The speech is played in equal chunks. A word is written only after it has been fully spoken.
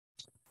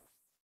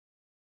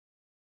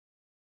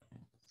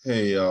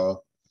Hey,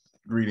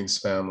 greetings,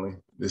 family.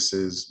 This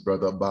is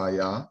Brother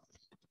Baya.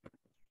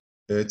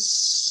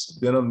 It's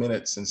been a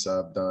minute since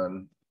I've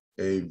done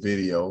a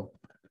video.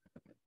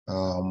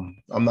 I'm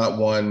not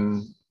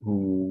one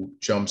who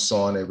jumps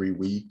on every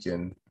week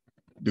and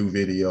do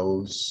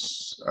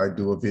videos. I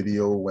do a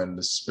video when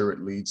the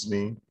Spirit leads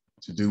me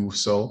to do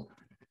so.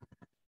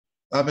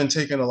 I've been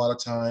taking a lot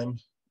of time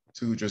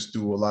to just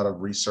do a lot of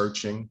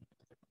researching.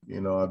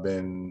 I've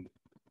been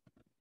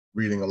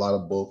reading a lot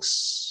of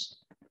books,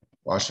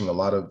 watching a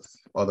lot of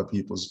other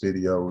people's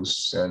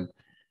videos, and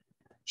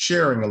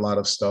sharing a lot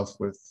of stuff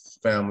with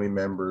family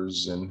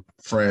members and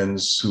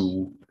friends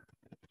who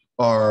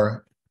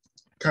are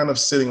kind of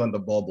sitting on the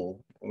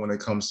bubble when it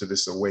comes to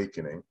this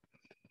awakening.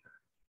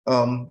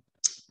 Um,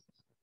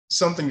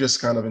 Something just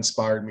kind of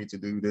inspired me to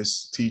do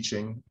this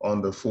teaching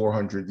on the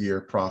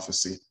 400-year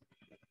prophecy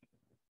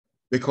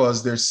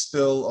because there's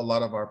still a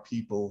lot of our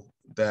people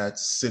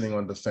that's sitting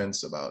on the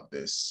fence about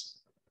this.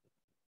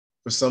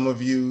 For some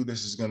of you,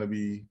 this is going to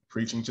be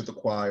preaching to the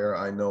choir,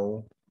 I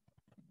know,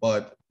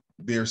 but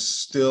there's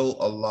still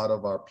a lot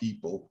of our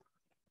people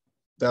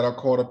that are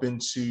caught up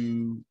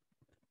into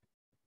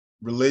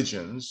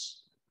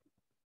religions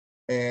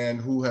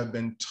and who have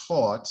been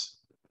taught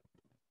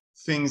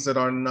things that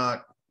are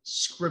not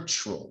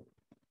scriptural.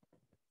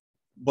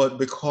 But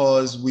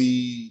because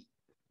we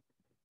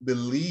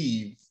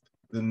believe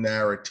the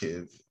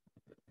narrative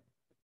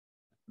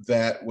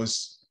that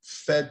was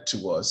fed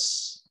to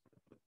us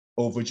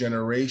over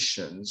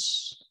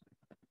generations,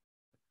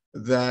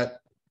 that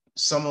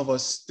some of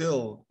us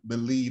still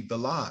believe the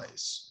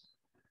lies.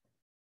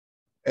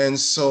 And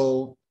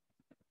so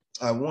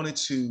I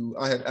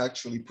had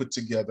actually put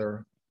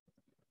together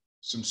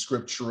some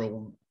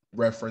scriptural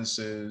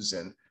references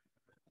and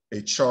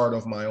a chart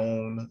of my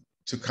own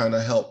to kind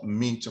of help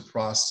me to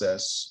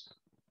process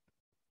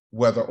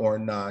whether or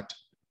not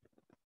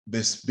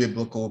this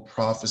biblical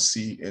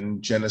prophecy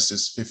in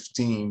Genesis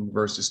 15,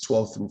 verses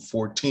 12 through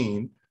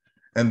 14,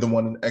 and the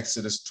one in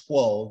Exodus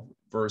 12,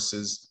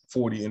 verses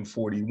 40 and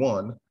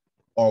 41,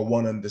 are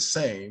one and the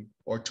same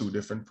or two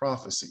different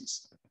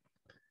prophecies.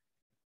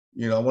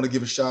 I want to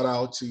give a shout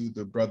out to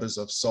the brothers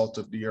of Salt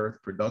of the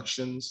Earth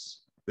Productions.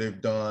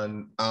 They've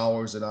done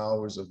hours and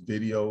hours of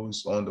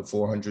videos on the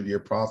 400-year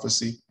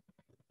prophecy.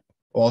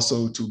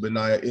 Also to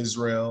Benaiah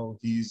Israel,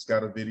 he's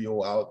got a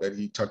video out that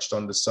he touched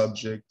on the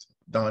subject.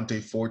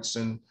 Dante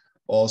Fortson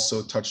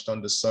also touched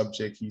on the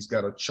subject. He's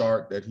got a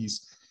chart that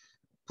he's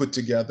put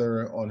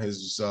together on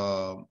his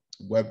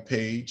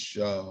webpage,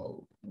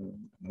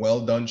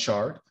 well done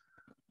chart,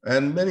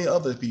 and many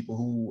other people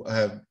who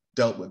have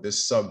dealt with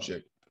this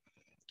subject.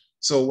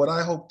 So what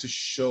I hope to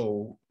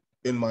show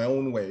in my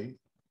own way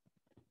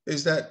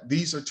is that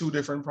these are two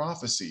different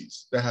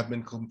prophecies that have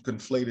been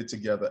conflated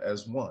together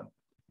as one.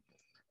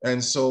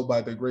 And so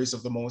by the grace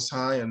of the Most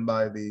High and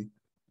by the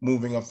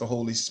moving of the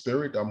Holy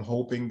Spirit, I'm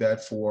hoping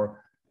that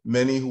for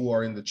many who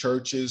are in the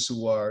churches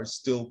who are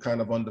still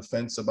kind of on the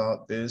fence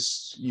about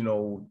this,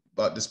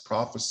 about this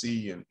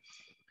prophecy and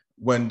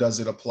when does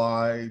it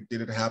apply?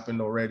 Did it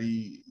happen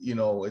already?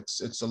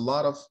 It's a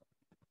lot of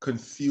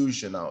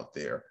confusion out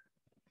there.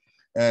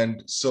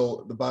 And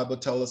so the Bible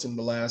tells us in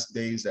the last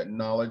days that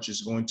knowledge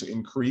is going to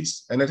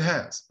increase, and it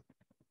has.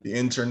 The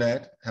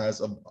internet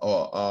has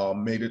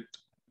made it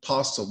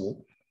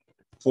possible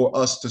for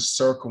us to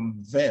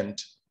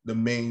circumvent the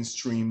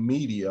mainstream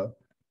media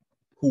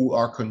who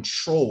are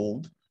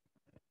controlled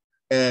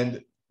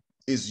and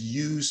is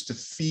used to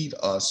feed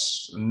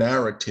us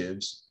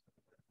narratives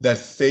that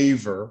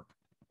favor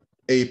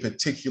a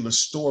particular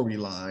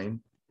storyline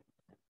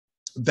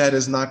that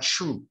is not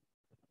true.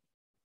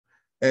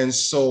 And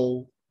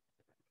so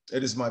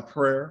it is my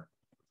prayer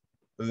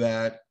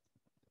that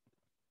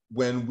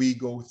when we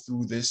go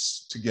through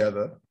this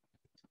together,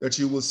 that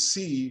you will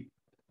see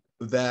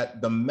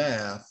that the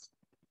math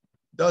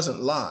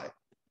doesn't lie.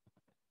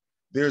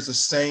 There's a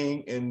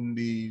saying in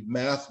the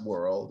math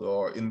world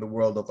or in the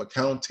world of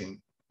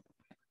accounting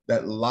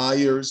that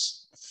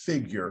liars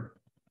figure,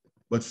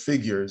 but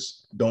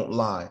figures don't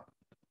lie.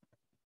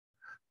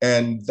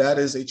 And that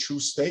is a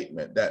true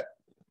statement that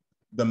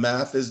the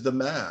math is the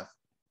math.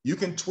 You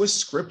can twist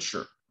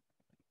scripture.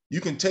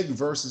 You can take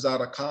verses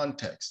out of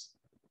context,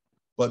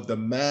 but the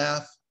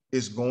math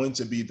is going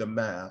to be the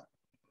math.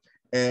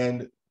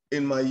 And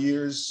in my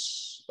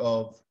years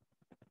of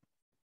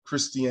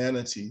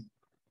Christianity,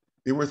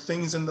 there were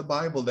things in the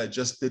Bible that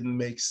just didn't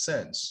make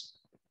sense.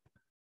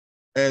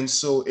 And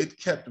so it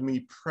kept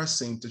me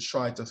pressing to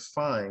try to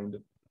find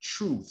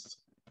truth.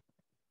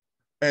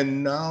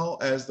 And now,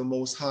 as the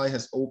Most High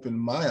has opened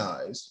my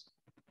eyes,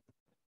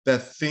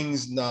 that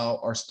things now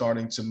are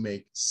starting to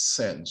make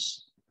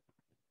sense.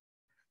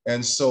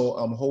 And so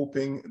I'm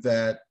hoping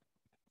that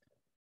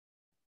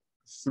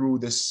through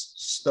this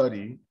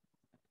study,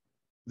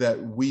 that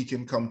we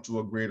can come to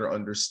a greater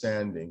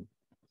understanding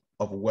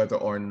of whether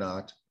or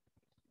not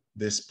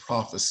this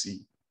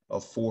prophecy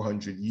of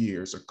 400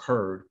 years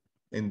occurred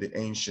in the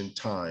ancient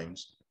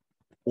times,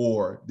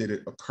 or did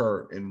it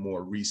occur in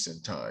more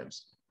recent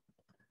times?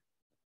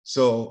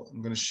 So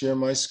I'm going to share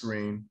my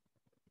screen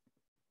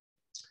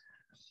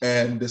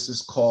And this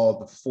is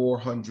called the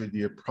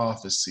 400-year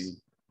prophecy.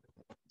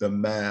 The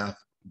math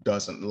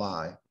doesn't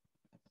lie.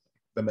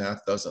 The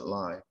math doesn't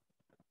lie.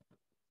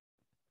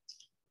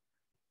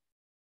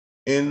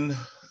 In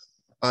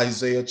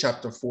Isaiah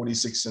chapter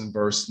 46 and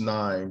verse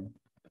 9,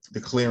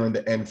 declaring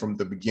the end from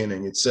the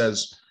beginning, it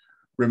says,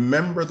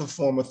 "Remember the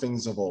former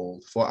things of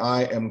old, for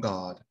I am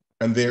God,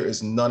 and there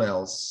is none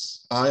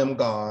else. I am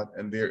God,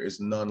 and there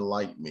is none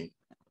like me.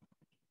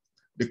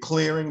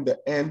 Declaring the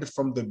end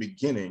from the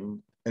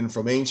beginning, and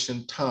from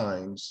ancient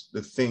times,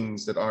 the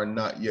things that are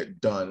not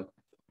yet done,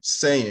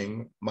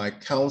 saying, my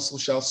counsel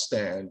shall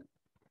stand,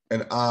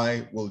 and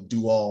I will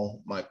do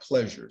all my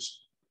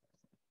pleasures."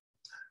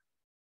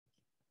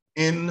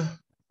 In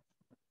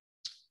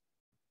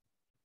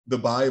the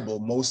Bible,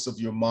 most of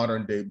your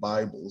modern day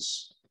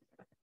Bibles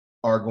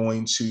are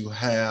going to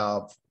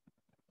have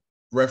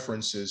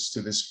references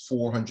to this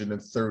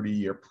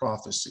 430-year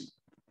prophecy.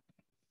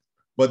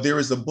 But there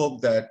is a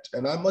book that,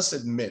 and I must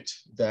admit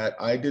that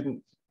I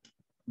didn't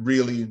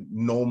really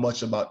know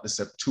much about the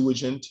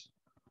Septuagint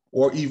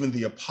or even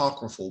the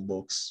apocryphal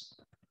books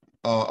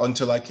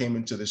until I came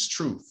into this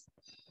truth.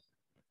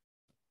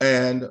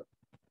 And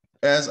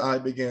as I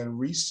began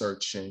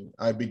researching,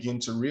 I began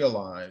to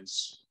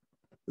realize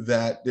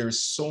that there's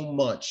so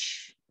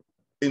much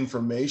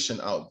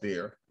information out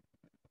there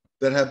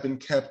that have been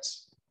kept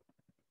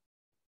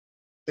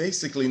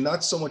basically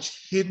not so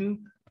much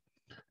hidden,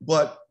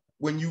 but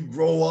when you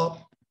grow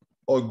up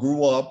or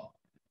grew up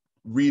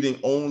reading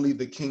only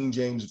the King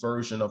James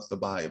Version of the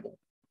Bible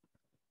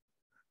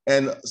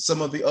and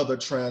some of the other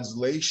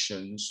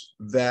translations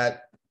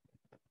that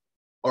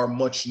are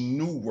much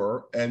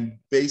newer and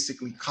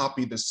basically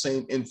copy the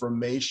same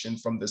information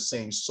from the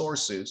same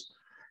sources,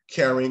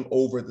 carrying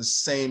over the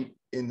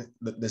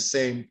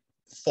same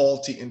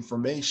faulty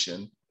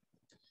information,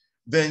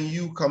 then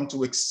you come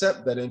to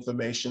accept that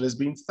information as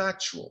being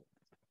factual.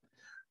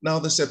 Now,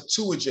 the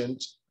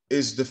Septuagint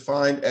is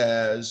defined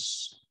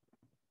as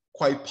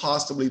quite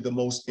possibly the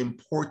most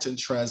important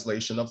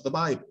translation of the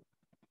Bible.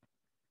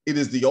 It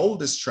is the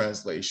oldest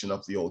translation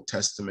of the Old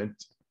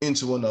Testament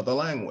into another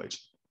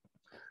language.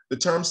 The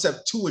term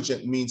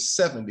Septuagint means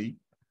 70,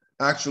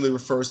 actually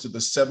refers to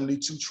the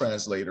 72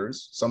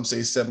 translators, some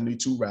say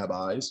 72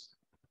 rabbis,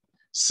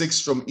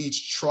 6 from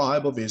each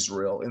tribe of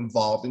Israel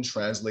involved in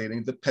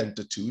translating the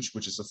Pentateuch,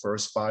 which is the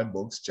first 5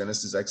 books,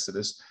 Genesis,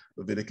 Exodus,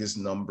 Leviticus,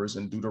 Numbers,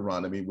 and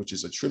Deuteronomy, which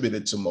is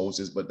attributed to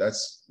Moses, but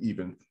that's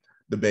even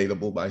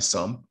debatable by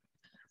some.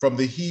 From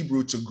the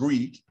Hebrew to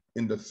Greek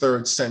in the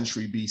 3rd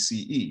century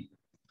BCE.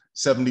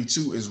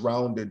 72 is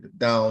rounded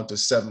down to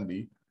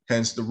 70,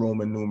 hence the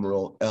Roman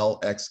numeral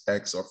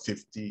LXX, or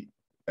 50,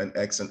 and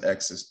X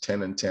is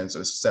 10 and 10, so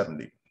it's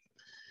 70.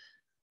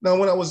 Now,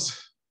 when I was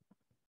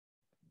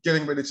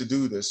getting ready to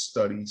do this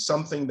study,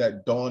 something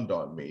that dawned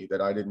on me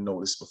that I didn't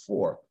notice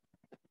before.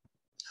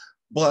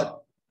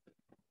 But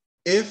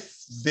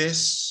if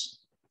this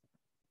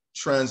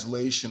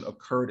translation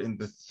occurred in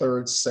the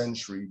 3rd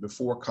century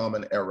before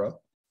Common Era,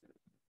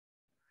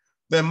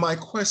 then my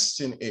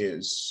question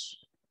is,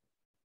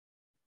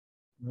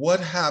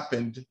 what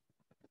happened,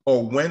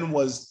 or when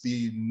was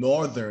the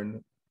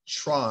northern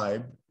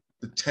tribe,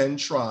 the 10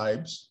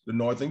 tribes, the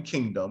northern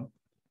kingdom,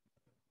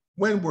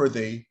 when were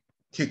they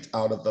kicked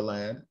out of the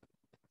land?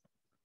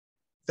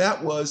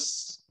 That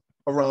was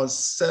around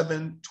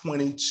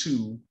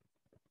 722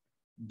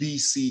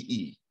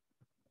 BCE.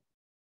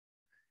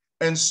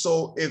 And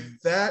so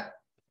if the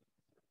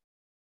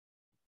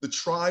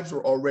tribes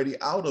were already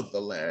out of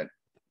the land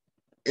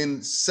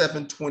in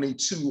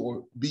 722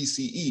 or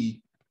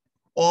BCE,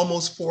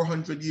 almost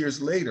 400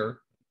 years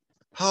later,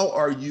 how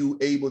are you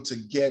able to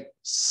get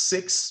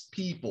 6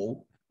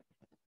 people,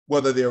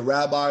 whether they're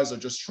rabbis or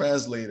just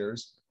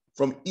translators,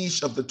 from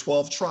each of the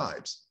 12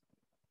 tribes?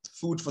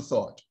 Food for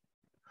thought.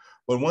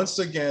 But once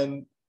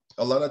again,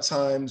 a lot of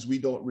times we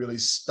don't really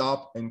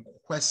stop and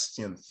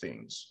question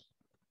things.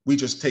 We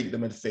just take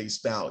them at face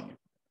value.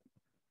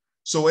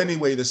 So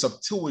anyway, the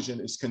Septuagint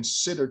is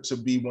considered to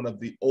be one of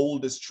the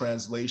oldest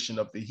translation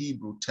of the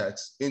Hebrew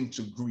text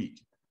into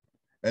Greek.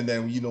 And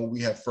then,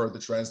 we have further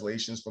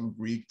translations from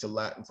Greek to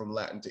Latin, from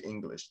Latin to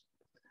English.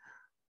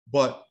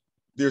 But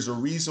there's a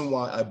reason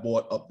why I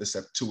brought up the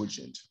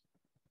Septuagint.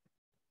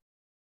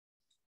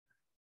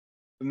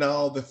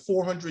 Now, the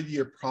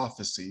 400-year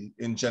prophecy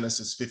in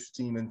Genesis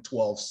 15 and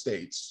 12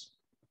 states,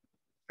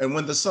 "And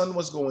when the sun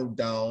was going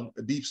down,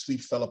 a deep sleep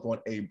fell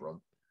upon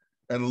Abram,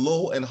 and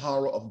lo, an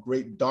horror of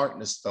great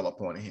darkness fell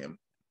upon him.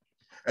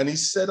 And he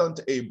said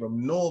unto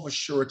Abram, know of a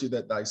surety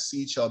that thy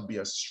seed shall be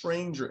a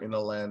stranger in a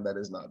land that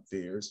is not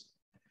theirs,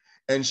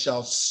 and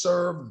shall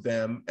serve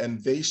them,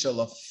 and they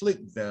shall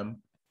afflict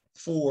them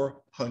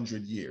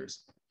 400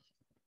 years.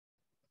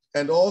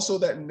 And also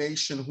that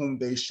nation whom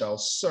they shall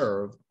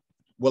serve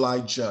will I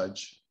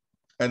judge,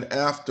 and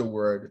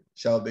afterward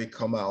shall they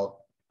come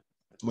out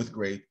with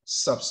great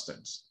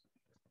substance."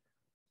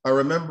 I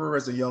remember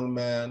as a young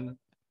man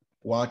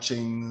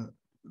watching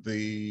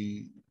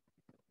the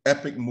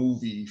epic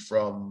movie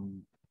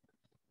from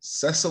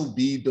Cecil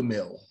B.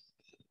 DeMille,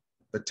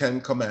 The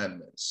 10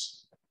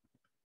 Commandments.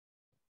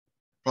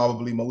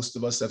 Probably most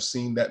of us have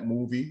seen that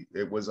movie.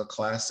 It was a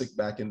classic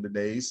back in the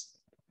days.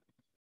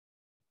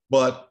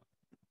 But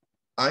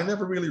I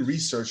never really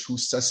researched who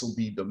Cecil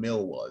B.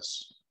 DeMille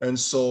was. And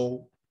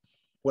so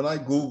when I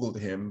Googled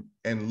him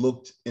and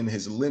looked in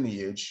his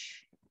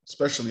lineage,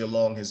 especially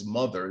along his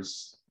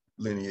mother's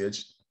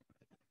lineage,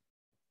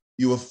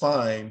 you will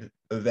find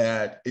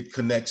that it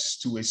connects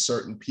to a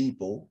certain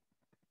people.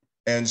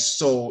 And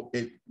so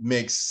it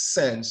makes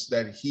sense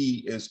that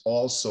he is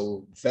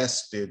also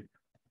vested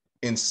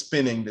in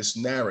spinning this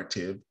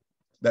narrative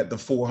that the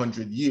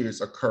 400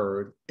 years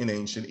occurred in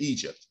ancient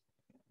Egypt.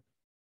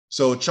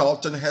 So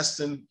Charlton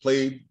Heston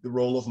played the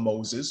role of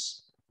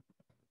Moses,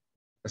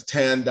 a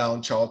tan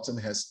down Charlton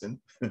Heston.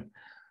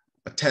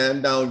 A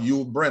tan down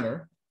Yul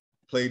Brynner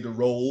played the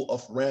role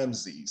of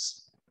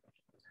Ramses.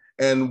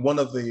 And one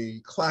of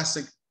the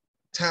classic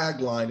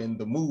tagline in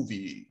the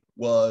movie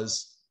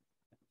was,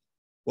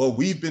 well,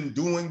 we've been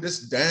doing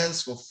this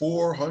dance for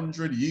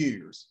 400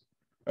 years.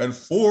 And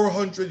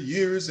 400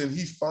 years, and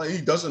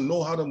he doesn't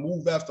know how to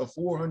move after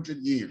 400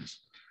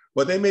 years.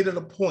 But they made it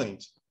a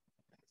point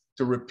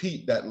to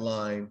repeat that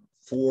line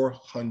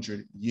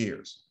 400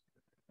 years.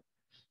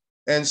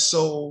 And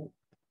so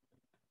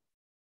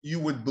you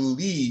would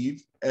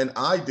believe, and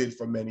I did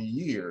for many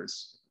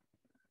years,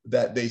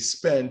 that they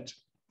spent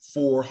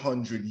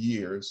 400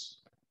 years,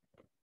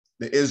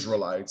 the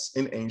Israelites,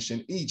 in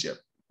ancient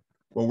Egypt.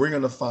 Well, we're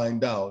going to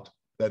find out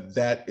that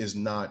that is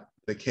not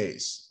the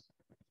case.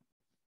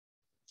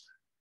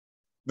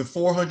 The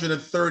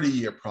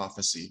 430-year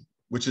prophecy,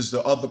 which is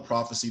the other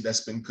prophecy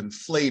that's been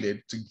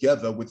conflated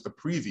together with the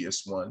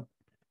previous one,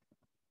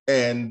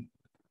 and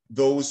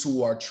those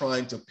who are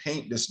trying to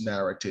paint this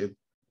narrative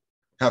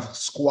have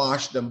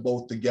squashed them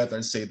both together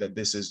and say that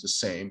this is the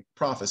same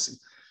prophecy.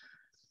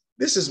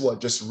 This is what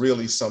just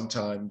really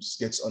sometimes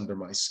gets under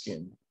my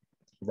skin,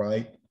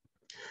 right?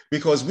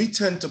 Because we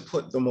tend to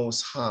put the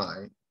Most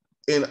High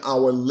in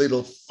our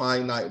little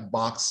finite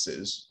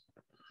boxes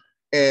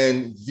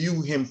and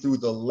view him through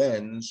the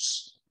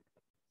lens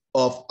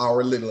of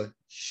our little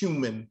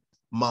human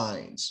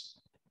minds.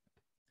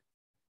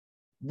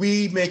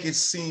 We make it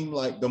seem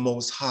like the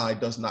Most High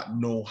does not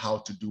know how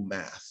to do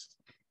math.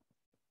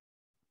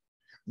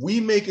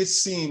 We make it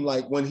seem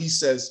like when he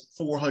says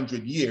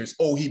 400 years,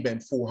 oh, he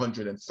meant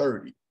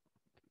 430.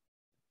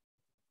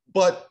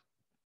 But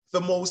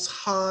the Most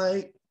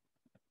High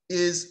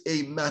is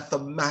a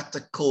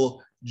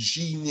mathematical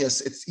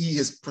genius. He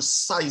is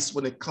precise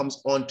when it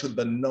comes onto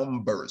the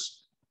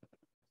numbers.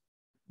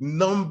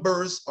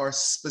 Numbers are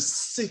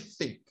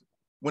specific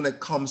when it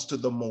comes to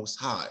the Most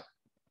High.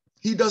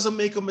 He doesn't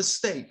make a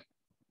mistake.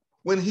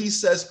 When he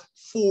says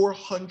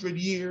 400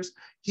 years,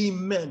 he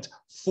meant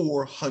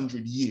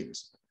 400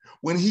 years.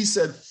 When he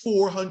said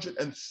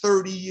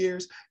 430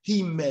 years,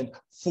 he meant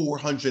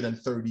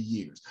 430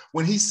 years.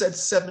 When he said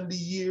 70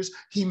 years,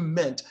 he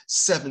meant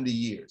 70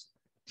 years.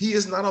 He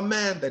is not a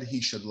man that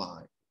he should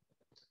lie.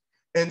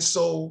 And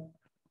so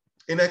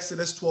in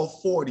Exodus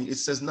 12:40, it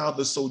says, now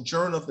the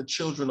sojourn of the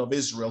children of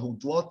Israel who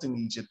dwelt in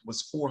Egypt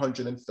was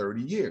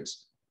 430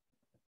 years.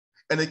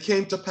 And it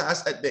came to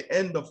pass at the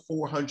end of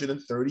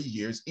 430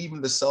 years, even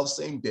the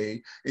selfsame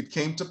day, it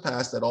came to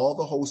pass that all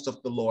the host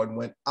of the Lord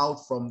went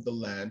out from the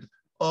land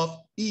of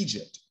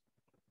Egypt.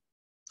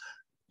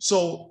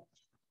 So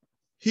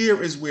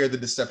here is where the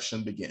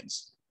deception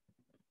begins.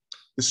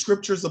 The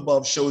scriptures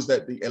above shows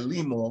that the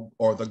Elimo,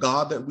 or the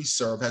God that we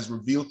serve, has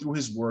revealed through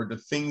his word the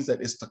things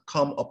that is to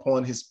come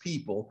upon his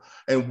people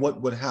and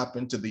what would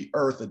happen to the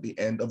earth at the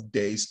end of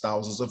days,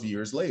 thousands of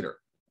years later.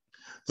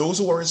 Those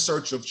who are in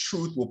search of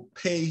truth will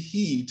pay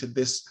heed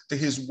to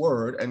his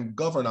word and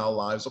govern our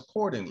lives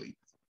accordingly.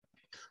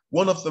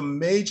 One of the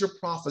major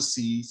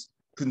prophecies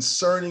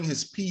concerning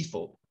his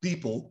people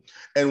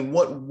and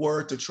what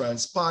were to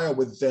transpire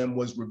with them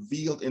was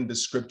revealed in the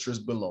scriptures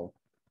below.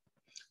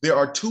 There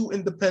are two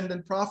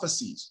independent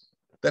prophecies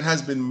that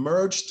has been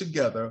merged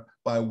together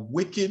by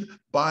wicked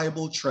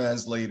Bible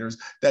translators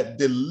that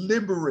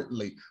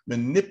deliberately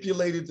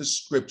manipulated the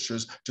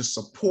scriptures to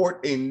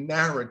support a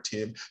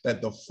narrative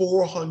that the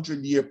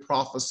 400-year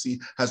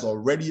prophecy has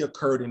already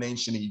occurred in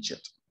ancient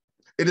Egypt.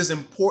 It is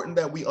important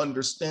that we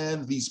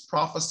understand these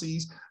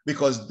prophecies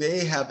because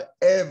they have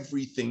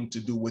everything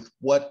to do with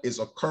what is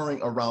occurring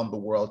around the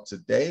world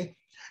today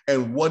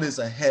and what is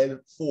ahead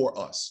for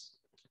us.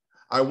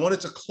 I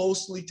wanted to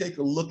closely take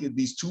a look at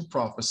these two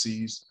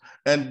prophecies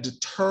and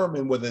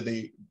determine whether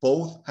they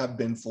both have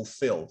been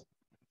fulfilled.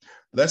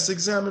 Let's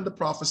examine the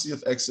prophecy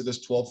of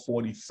Exodus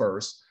 12:40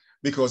 first,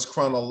 because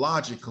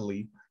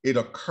chronologically it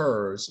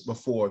occurs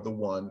before the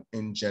one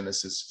in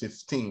Genesis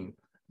 15,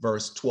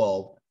 verse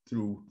 12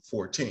 through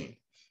 14.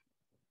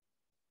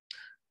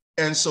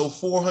 And so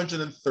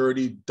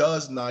 430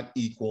 does not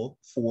equal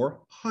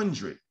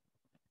 400.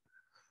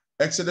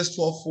 Exodus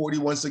 12:40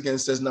 once again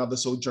says, now the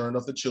sojourn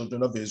of the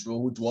children of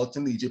Israel who dwelt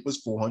in Egypt was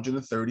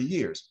 430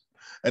 years.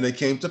 And it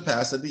came to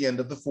pass at the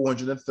end of the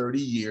 430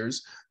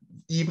 years,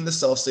 even the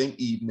selfsame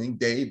evening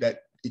day,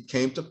 that it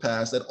came to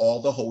pass that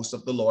all the hosts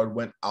of the Lord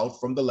went out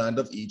from the land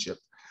of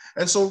Egypt.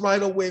 And so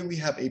right away, we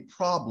have a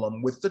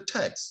problem with the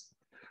text.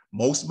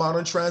 Most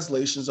modern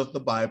translations of the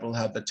Bible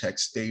have the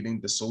text stating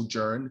the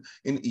sojourn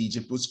in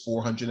Egypt was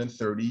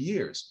 430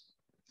 years.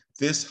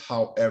 This,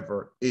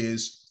 however,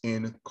 is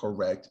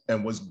incorrect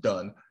and was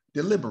done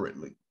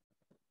deliberately.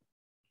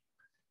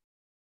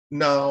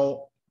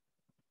 Now,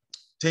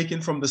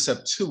 taken from the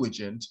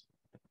Septuagint,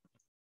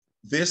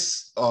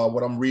 this,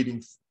 what I'm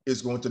reading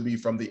is going to be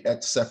from the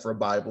Et Sefer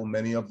Bible.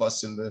 Many of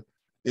us in the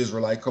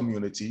Israelite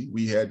community,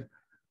 we had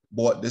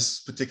bought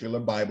this particular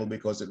Bible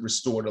because it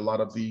restored a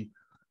lot of the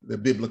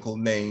biblical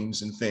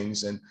names and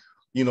things. And,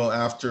 you know,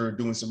 after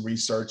doing some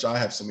research, I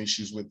have some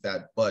issues with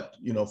that. But,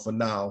 you know, for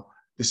now,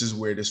 this is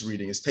where this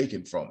reading is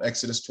taken from.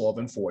 Exodus 12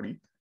 and 40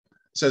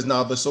 says,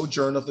 now the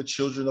sojourn of the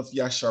children of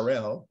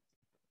Yasharel,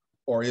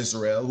 or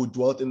Israel, who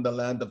dwelt in the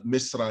land of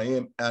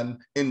Mizraim and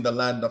in the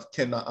land of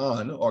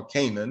Canaan, or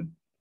Canaan,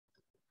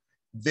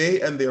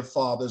 they and their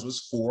fathers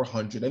was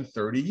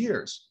 430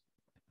 years.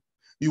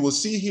 You will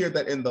see here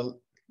that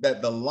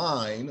the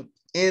line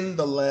in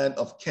the land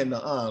of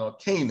Canaan or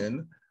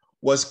Canaan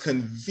was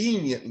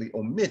conveniently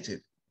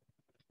omitted.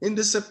 In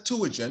the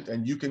Septuagint,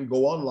 and you can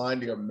go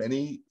online, there are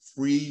many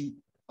free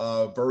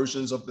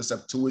versions of the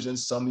Septuagint,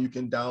 some you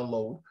can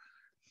download.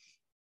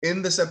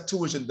 In the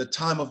Septuagint, the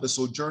time of the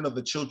sojourn of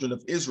the children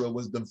of Israel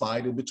was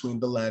divided between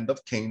the land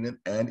of Canaan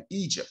and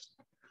Egypt.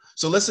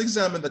 So let's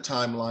examine the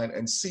timeline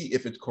and see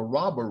if it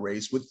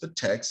corroborates with the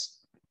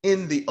text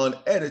in the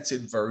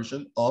unedited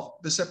version of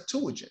the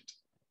Septuagint.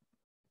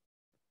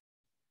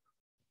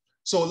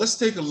 So let's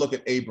take a look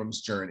at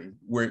Abram's journey,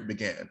 where it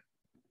began.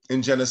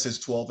 In Genesis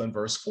 12 and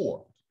verse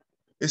 4,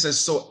 it says,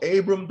 so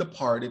Abram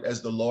departed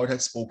as the Lord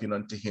had spoken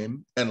unto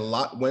him, and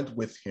Lot went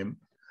with him.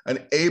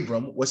 And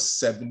Abram was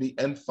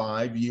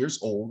 75 years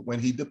old when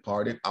he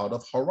departed out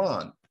of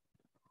Haran.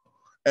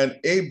 And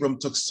Abram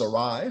took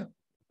Sarai,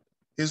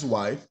 his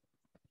wife,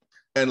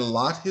 and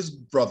Lot, his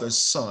brother's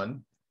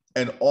son,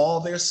 and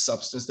all their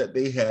substance that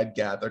they had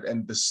gathered,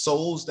 and the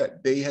souls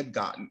that they had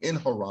gotten in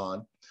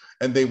Haran.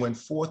 And they went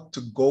forth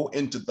to go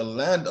into the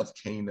land of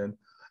Canaan,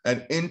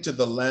 and into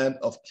the land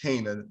of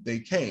Canaan they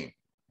came.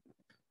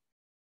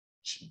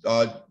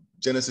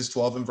 Genesis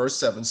 12 and verse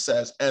 7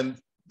 says, and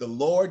the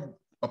Lord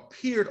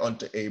appeared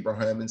unto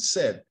Abraham and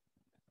said,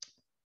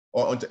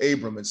 or unto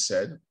Abram and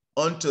said,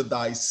 unto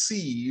thy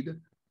seed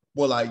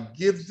will I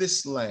give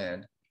this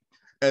land.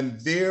 And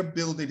there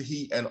builded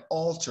he an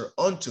altar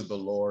unto the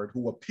Lord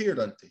who appeared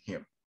unto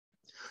him.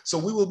 So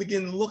we will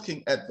begin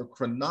looking at the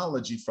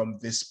chronology from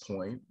this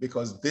point,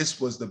 because this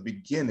was the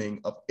beginning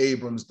of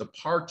Abram's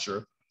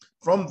departure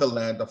from the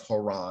land of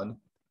Haran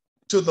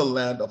to the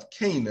land of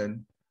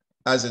Canaan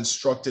as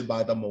instructed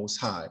by the Most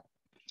High.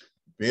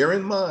 Bear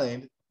in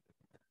mind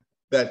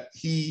that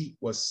he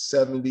was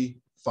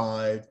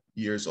 75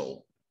 years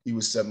old. He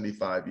was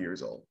 75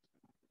 years old.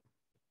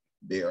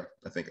 There,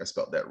 I think I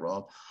spelled that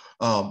wrong.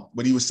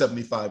 But he was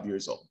 75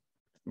 years old,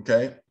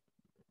 okay?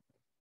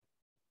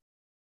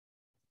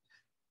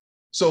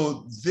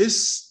 So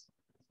this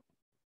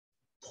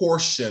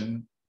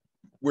portion,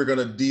 we're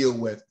gonna deal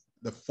with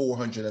the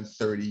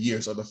 430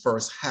 years, or the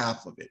first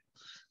half of it,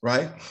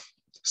 right?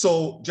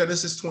 So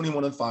Genesis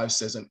 21 and 5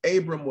 says, and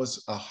Abram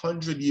was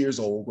 100 years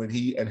old when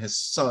his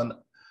son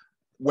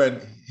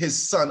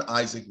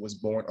Isaac was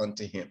born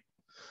unto him.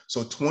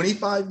 So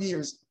 25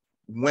 years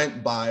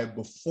went by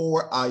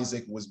before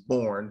Isaac was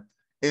born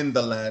in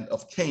the land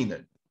of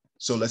Canaan.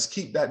 So let's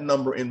keep that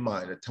number in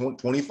mind. At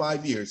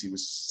 25 years, he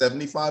was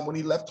 75 when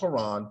he left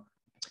Haran.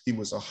 He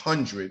was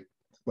 100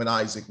 when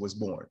Isaac was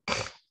born.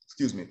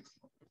 Excuse me.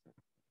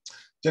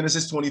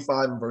 Genesis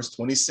 25 and verse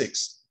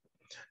 26.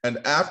 And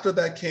after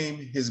that came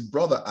his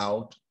brother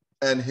out,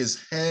 and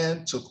his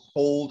hand took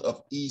hold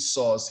of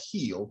Esau's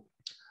heel,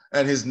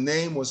 and his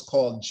name was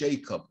called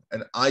Jacob.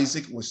 And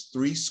Isaac was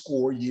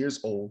 80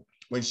 years old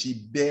when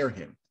she bare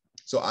him.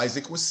 So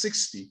Isaac was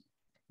 60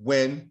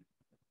 when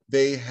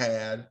they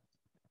had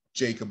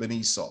Jacob and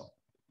Esau.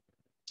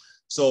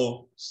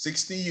 So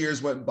 60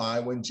 years went by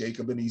when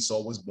Jacob and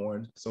Esau was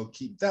born. So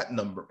keep that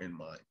number in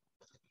mind.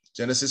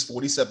 Genesis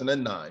 47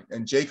 and 9.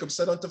 And Jacob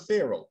said unto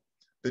Pharaoh,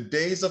 the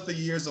days of the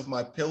years of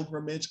my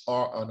pilgrimage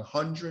are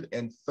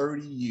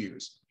 130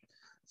 years.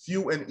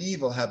 Few and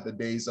evil have the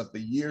days of the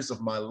years of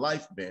my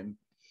life been,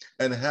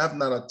 and have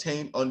not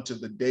attained unto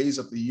the days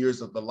of the years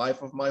of the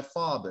life of my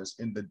fathers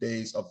in the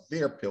days of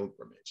their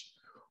pilgrimage.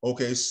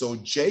 Okay, so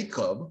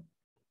Jacob,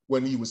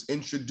 when he was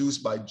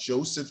introduced by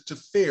Joseph to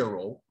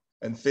Pharaoh,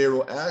 and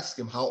Pharaoh asked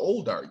him, how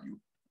old are you?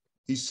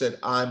 He said,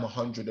 I'm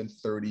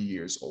 130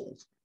 years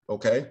old.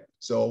 Okay,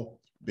 so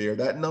bear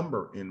that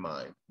number in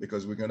mind,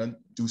 because we're going to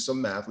do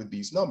some math with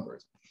these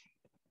numbers.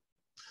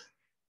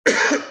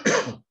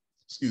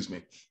 Excuse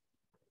me.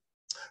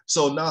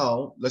 So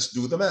now let's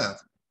do the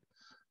math.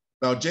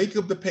 Now,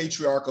 Jacob, the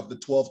patriarch of the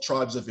 12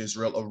 tribes of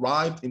Israel,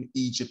 arrived in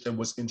Egypt and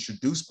was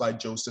introduced by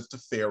Joseph to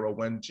Pharaoh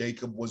when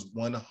Jacob was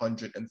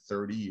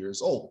 130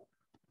 years old.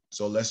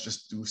 So let's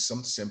just do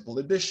some simple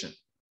addition.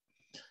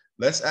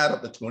 Let's add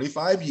up the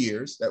 25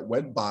 years that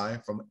went by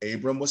from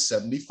Abram was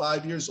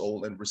 75 years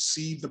old and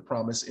received the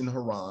promise in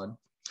Haran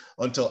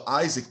until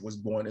Isaac was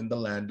born in the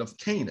land of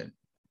Canaan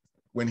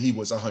when he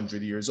was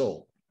 100 years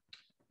old.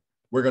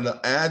 We're going to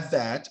add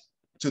that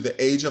to the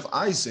age of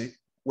Isaac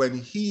when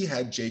he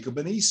had Jacob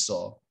and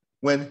Esau,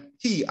 when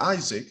he,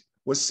 Isaac,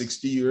 was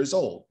 60 years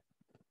old.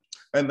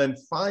 And then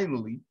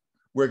finally,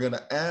 we're going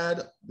to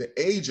add the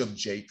age of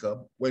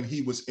Jacob when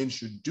he was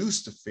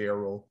introduced to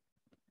Pharaoh,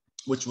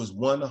 which was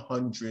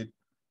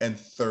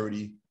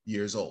 130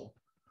 years old.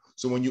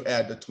 So when you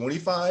add the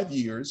 25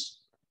 years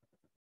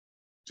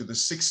to the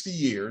 60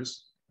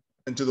 years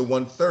and to the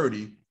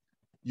 130,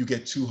 you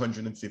get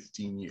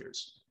 215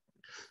 years.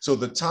 So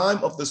the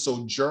time of the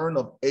sojourn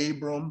of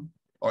Abraham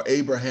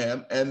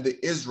and the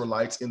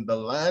Israelites in the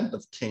land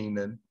of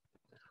Canaan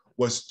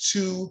was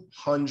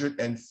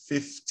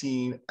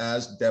 215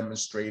 as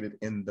demonstrated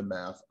in the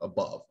math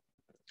above.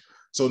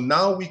 So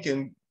now we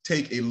can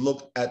take a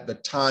look at the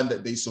time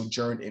that they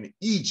sojourned in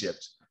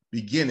Egypt,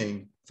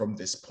 beginning from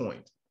this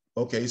point.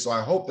 Okay, so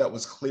I hope that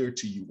was clear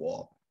to you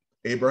all.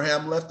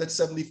 Abraham left at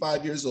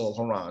 75 years old,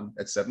 Haran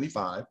at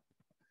 75.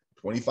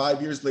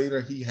 25 years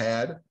later, he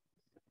had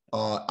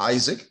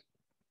Isaac.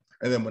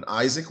 And then when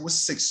Isaac was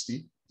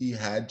 60, he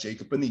had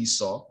Jacob and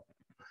Esau.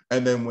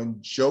 And then when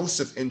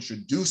Joseph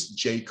introduced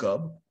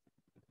Jacob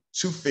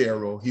to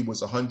Pharaoh, he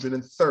was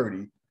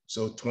 130.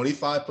 So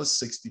 25 plus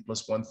 60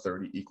 plus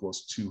 130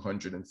 equals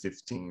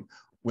 215,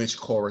 which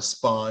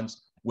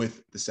corresponds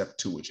with the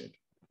Septuagint.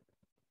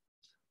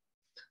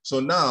 So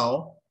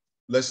now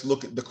let's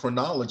look at the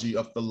chronology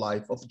of the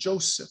life of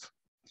Joseph.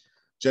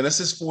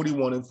 Genesis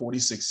 41 and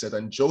 46 said,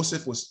 and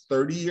Joseph was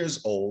 30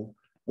 years old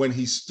when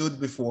he stood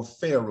before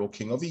Pharaoh,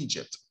 king of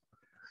Egypt.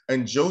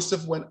 And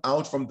Joseph went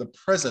out from the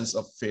presence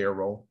of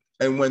Pharaoh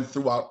and went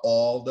throughout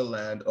all the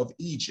land of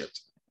Egypt.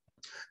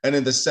 And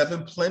in the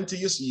 7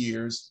 plenteous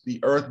years, the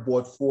earth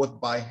brought forth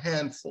by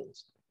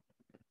handfuls.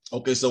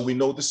 Okay, so we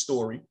know the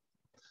story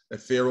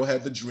that Pharaoh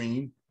had the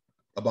dream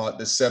about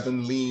the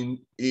 7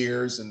 lean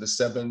ears and the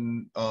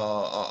 7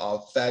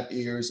 fat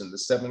ears and the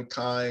 7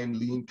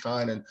 lean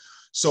kind. And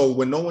so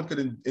when no one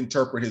could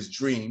interpret his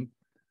dream,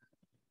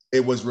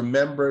 it was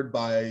remembered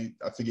by,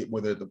 I forget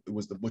whether it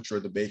was the butcher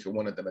or the baker,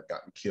 one of them had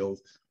gotten killed.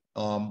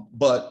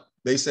 But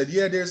they said,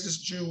 yeah, there's this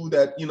Jew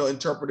that,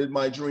 interpreted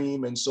my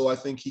dream. And so I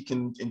think he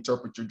can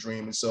interpret your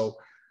dream. And so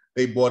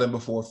they brought him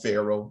before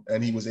Pharaoh,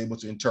 and he was able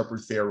to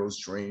interpret Pharaoh's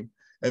dream.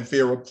 And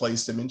Pharaoh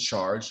placed him in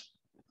charge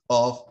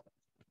of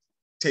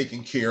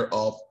taking care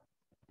of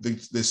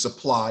the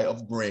supply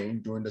of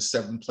grain during the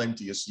 7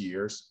 plenteous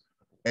years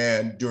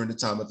and during the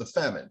time of the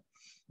famine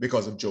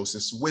because of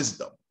Joseph's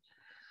wisdom.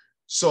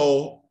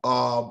 So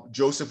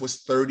Joseph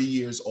was 30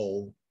 years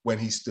old when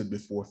he stood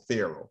before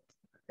Pharaoh.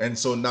 And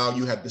so now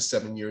you have the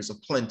 7 years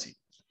of plenty.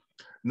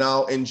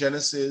 Now in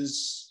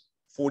Genesis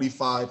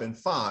 45 and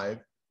 5,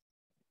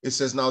 it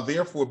says, now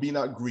therefore be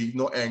not grieved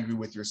nor angry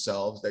with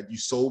yourselves that you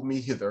sold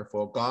me hither,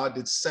 for God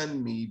did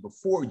send me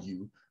before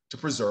you to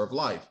preserve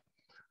life.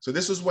 So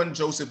this was when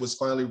Joseph was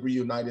finally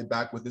reunited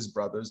back with his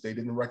brothers. They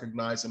didn't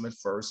recognize him at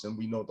first, and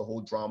we know the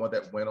whole drama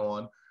that went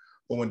on.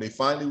 But when they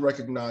finally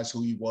recognized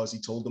who he was, he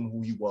told them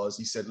who he was.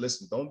 He said,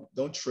 listen,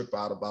 don't trip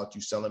out about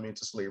you selling me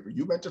into slavery.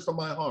 You meant it for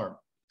my harm,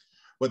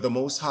 but the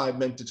Most High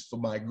meant it for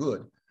my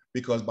good,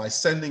 because by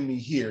sending me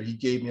here, he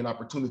gave me an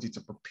opportunity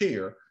to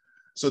prepare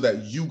so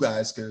that you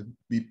guys can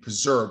be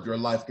preserved, your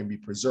life can be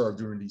preserved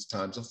during these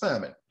times of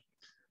famine.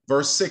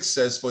 Verse 6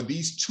 says, for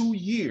these 2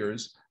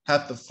 years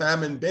hath the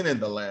famine been in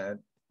the land,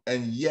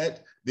 and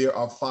yet there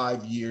are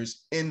 5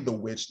 years in the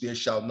which there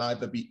shall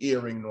neither be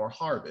earing nor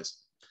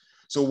harvest.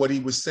 So what he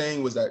was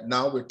saying was that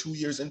now we're 2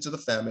 years into the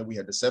famine. We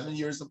had the 7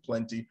 years of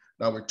plenty.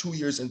 Now we're 2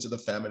 years into the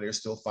famine. There's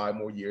still 5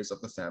 more years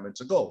of the famine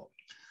to go.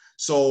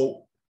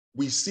 So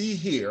we see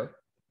here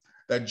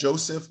that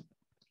Joseph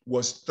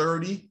was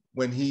 30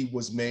 when he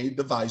was made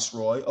the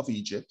viceroy of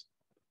Egypt.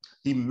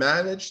 He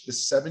managed the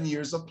 7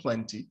 years of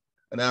plenty.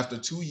 And after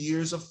 2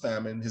 years of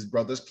famine, his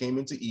brothers came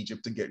into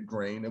Egypt to get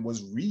grain and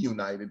was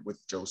reunited with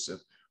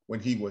Joseph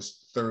when he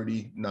was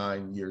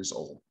 39 years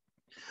old.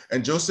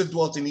 And Joseph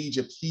dwelt in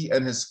Egypt, he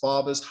and his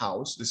father's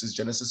house. This is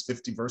Genesis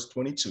 50, verse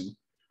 22.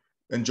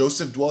 And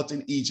Joseph dwelt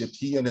in Egypt,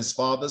 he and his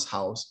father's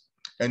house.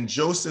 And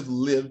Joseph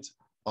lived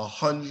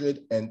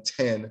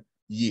 110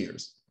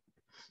 years.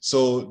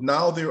 So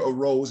now there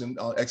arose, in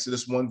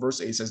Exodus 1,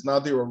 verse 8 says, now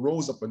there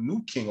arose up a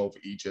new king over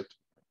Egypt,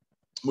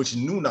 which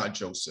knew not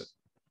Joseph,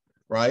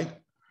 right?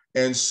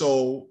 And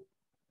so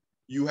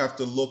you have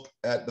to look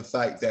at the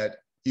fact that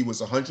he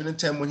was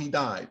 110 when he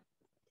died,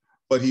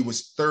 but he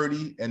was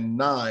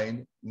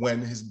 39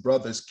 when his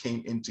brothers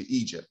came into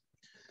Egypt.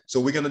 So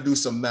we're going to do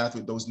some math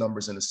with those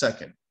numbers in a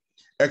second.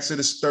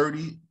 Exodus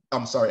 13,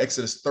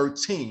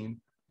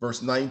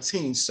 verse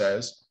 19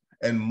 says,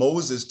 and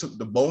Moses took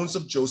the bones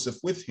of Joseph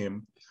with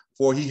him,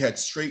 for he had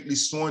straitly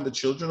sworn the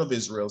children of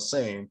Israel,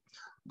 saying,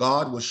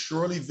 God will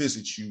surely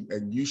visit you,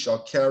 and you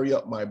shall carry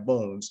up my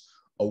bones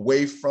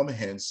away from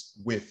hence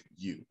with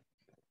you.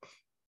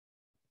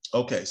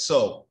 Okay,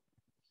 so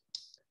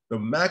the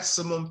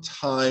maximum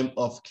time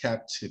of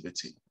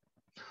captivity.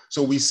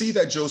 So we see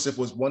that Joseph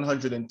was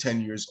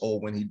 110 years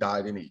old when he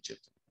died in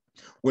Egypt.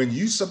 When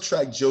you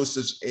subtract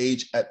Joseph's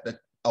age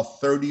of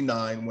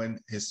 39 when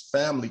his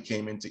family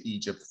came into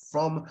Egypt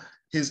from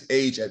his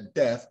age at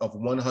death of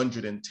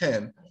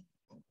 110,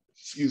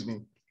 excuse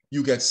me,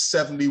 you get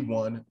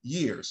 71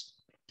 years.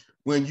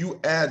 When you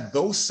add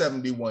those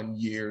 71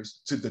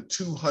 years to the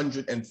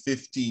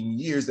 215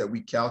 years that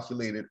we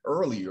calculated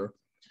earlier,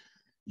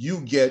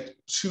 you get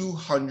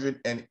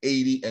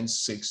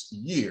 286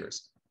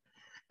 years.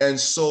 And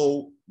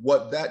so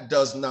what that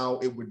does now,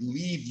 it would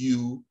leave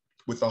you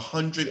with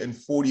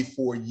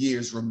 144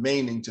 years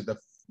remaining to the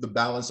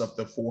balance of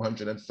the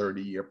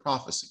 430-year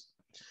prophecy.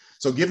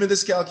 So given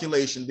this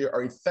calculation, there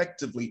are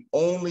effectively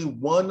only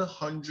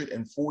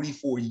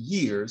 144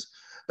 years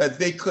that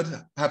they could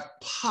have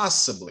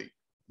possibly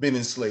been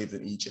enslaved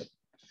in Egypt.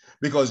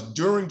 Because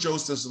during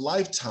Joseph's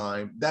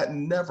lifetime, that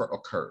never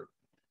occurred.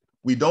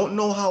 We don't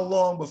know how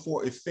long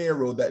before a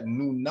Pharaoh that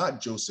knew not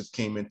Joseph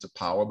came into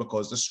power,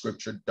 because the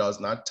scripture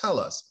does not tell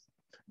us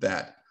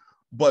that.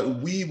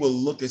 But we will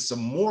look at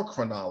some more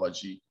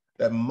chronology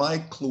that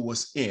might clue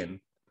us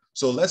in.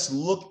 So let's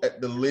look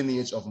at the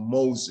lineage of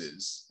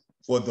Moses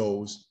for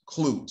those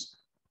clues.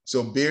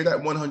 So bear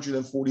that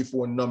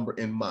 144 number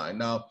in mind.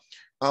 Now,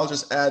 I'll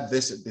just add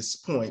this at this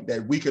point,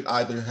 that we could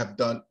either have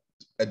done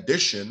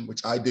addition,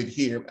 which I did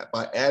here,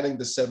 by adding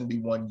the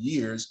 71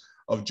 years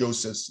of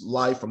Joseph's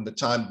life from the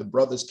time the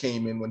brothers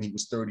came in when he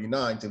was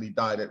 39 till he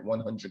died at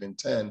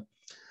 110,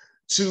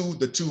 to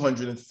the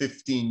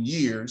 215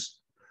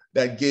 years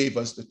that gave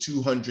us the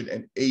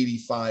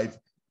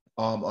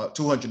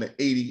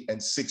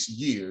 286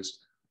 years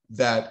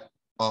that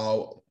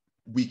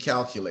we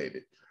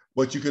calculated.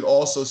 But you could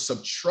also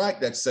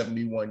subtract that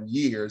 71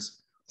 years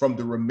from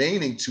the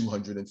remaining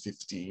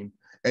 215,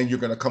 and you're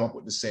going to come up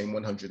with the same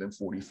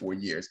 144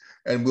 years.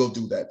 And we'll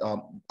do that.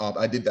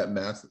 I did that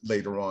math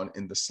later on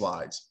in the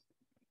slides.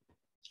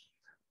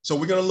 So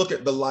we're going to look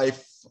at the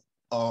life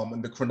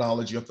and the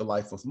chronology of the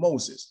life of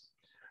Moses.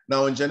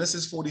 Now in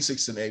Genesis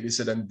 46 and 8, it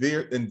said, and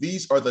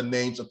these are the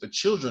names of the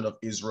children of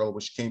Israel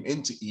which came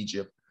into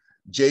Egypt,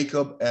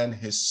 Jacob and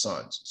his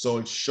sons. So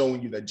it's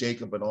showing you that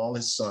Jacob and all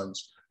his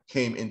sons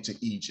came into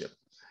Egypt,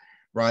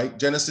 right?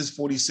 Genesis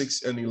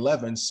 46 and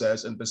 11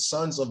 says, and the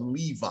sons of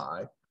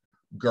Levi,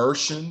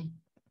 Gershon,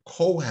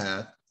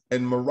 Kohath,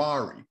 and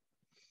Merari.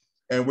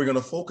 And we're going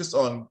to focus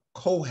on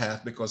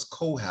Kohath because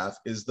Kohath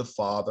is the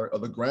father, or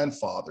the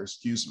grandfather,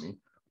 excuse me,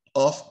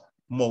 of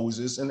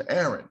Moses and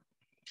Aaron.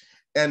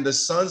 And the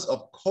sons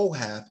of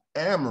Kohath,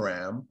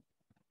 Amram,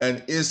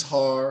 and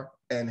Izhar,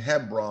 and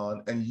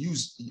Hebron, and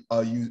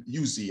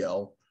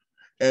Uziel.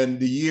 And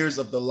the years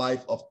of the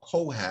life of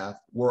Kohath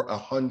were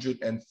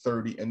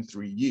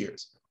 133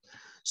 years.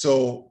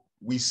 So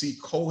we see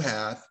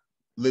Kohath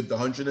lived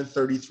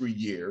 133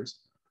 years,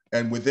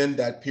 and within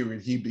that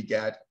period, he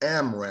begat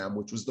Amram,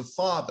 which was the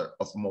father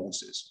of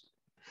Moses.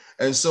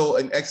 And so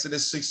in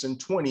Exodus 6 and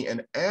 20,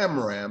 and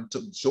Amram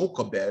took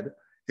Jochebed,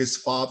 his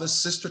father's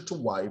sister, to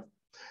wife,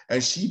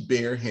 and she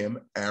bare him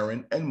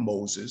Aaron and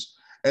Moses,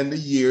 and the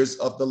years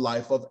of the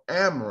life of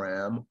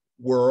Amram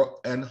were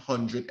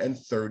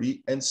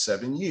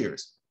 137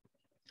 years.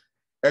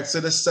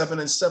 Exodus 7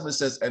 and 7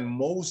 says, and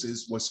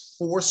Moses was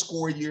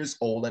 80 years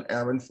old, and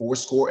Aaron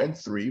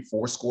 83,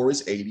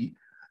 80,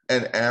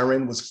 and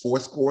Aaron was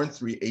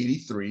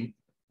 83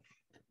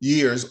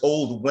 years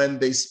old when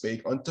they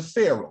spake unto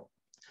Pharaoh.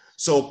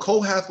 So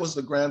Kohath was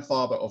the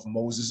grandfather of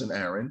Moses and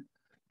Aaron.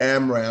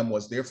 Amram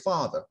was their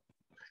father.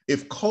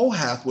 If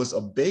Kohath was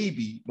a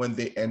baby when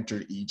they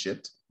entered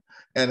Egypt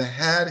and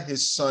had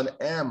his son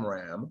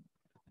Amram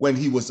when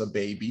he was a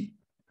baby,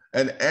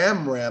 and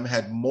Amram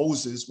had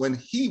Moses when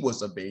he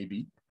was a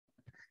baby,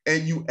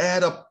 and you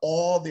add up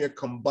all their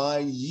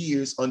combined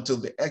years until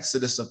the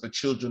exodus of the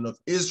children of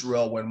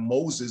Israel when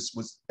Moses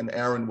was and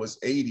Aaron was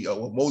 80, or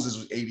well, Moses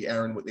was 80,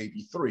 Aaron was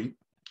 83,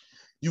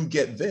 you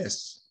get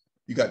this.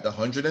 You got the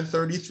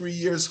 133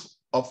 years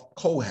of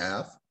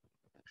Kohath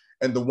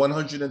and the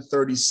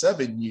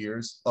 137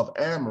 years of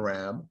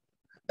Amram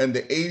and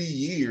the 80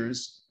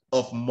 years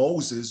of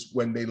Moses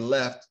when they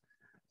left.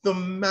 The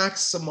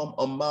maximum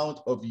amount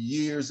of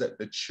years that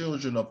the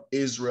children of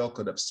Israel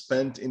could have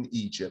spent in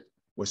Egypt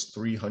was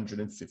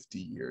 350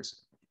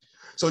 years.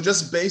 So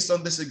just based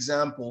on this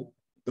example,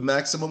 the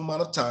maximum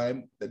amount of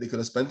time that they could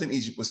have spent in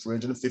Egypt was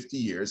 350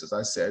 years, as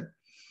I said.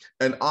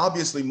 And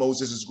obviously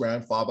Moses'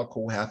 grandfather,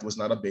 Kohath, was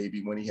not a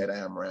baby when he had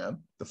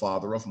Amram, the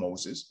father of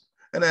Moses.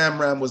 And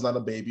Amram was not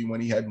a baby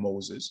when he had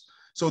Moses.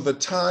 So the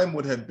time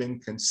would have been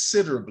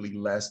considerably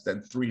less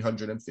than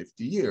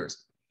 350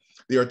 years.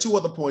 There are two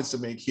other points to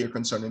make here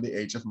concerning the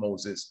age of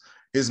Moses.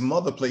 His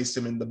mother placed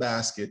him in the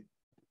basket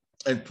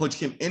and put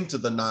him into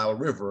the Nile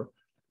River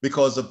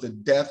because of the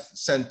death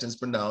sentence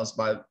pronounced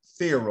by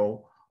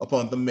Pharaoh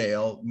upon the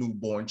male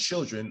newborn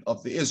children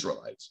of the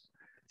Israelites.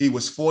 He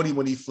was 40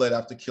 when he fled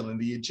after killing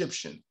the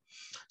Egyptian.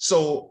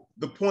 So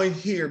the point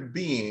here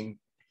being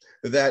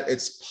that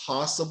it's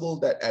possible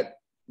that at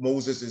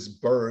Moses'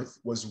 birth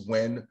was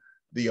when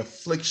the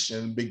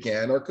affliction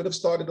began, or could have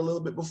started a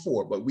little bit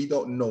before, but we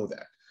don't know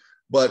that.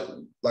 But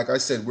like I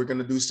said, we're going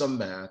to do some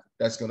math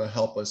that's going to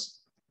help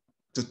us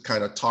to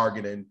kind of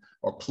target in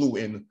or clue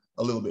in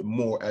a little bit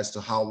more as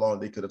to how long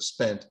they could have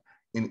spent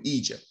in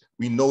Egypt.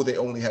 We know they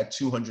only had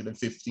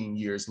 215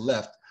 years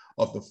left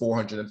of the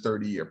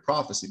 430-year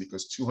prophecy,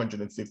 because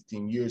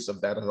 215 years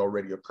of that had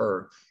already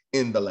occurred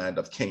in the land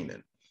of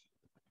Canaan.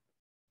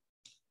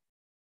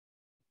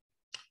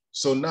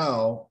 So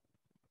now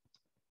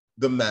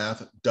the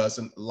math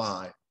doesn't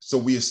lie. So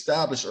we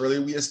established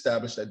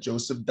that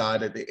Joseph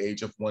died at the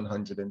age of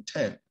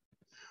 110.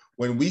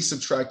 When we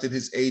subtracted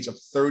his age of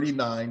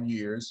 39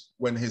 years,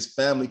 when his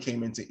family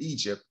came into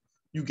Egypt,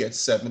 you get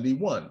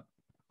 71.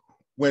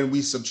 When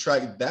we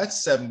subtract that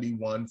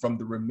 71 from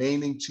the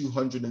remaining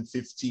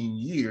 215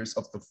 years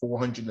of the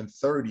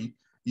 430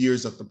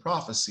 years of the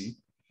prophecy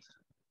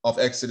of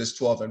Exodus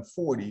 12 and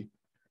 40,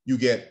 you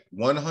get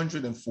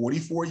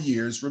 144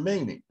 years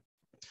remaining.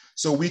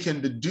 So we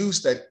can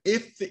deduce that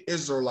if the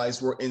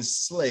Israelites were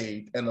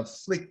enslaved and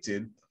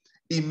afflicted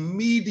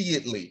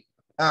immediately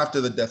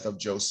after the death of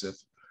Joseph,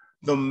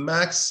 the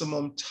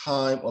maximum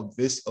time of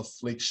this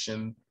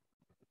affliction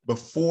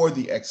before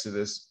the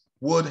Exodus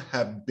would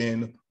have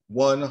been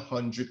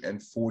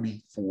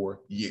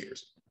 144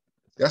 years.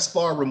 That's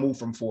far removed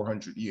from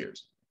 400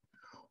 years.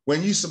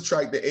 When you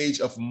subtract the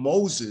age of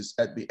Moses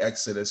at the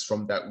Exodus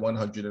from that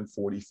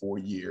 144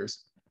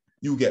 years,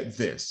 you get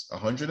this: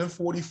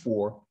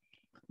 144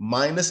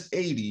 minus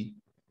 80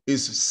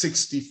 is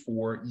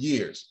 64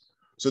 years.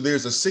 So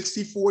there's a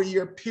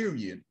 64-year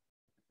period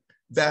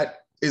that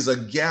is a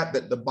gap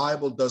that the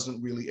Bible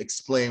doesn't really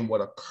explain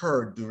what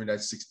occurred during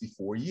that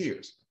 64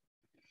 years.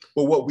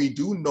 But what we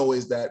do know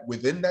is that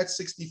within that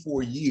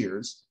 64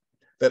 years,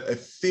 that a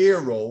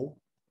Pharaoh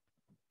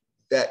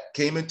that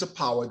came into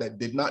power that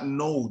did not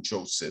know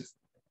Joseph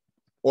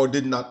or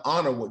did not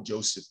honor what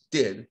Joseph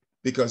did,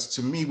 because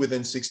to me,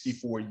 within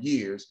 64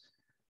 years,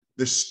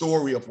 the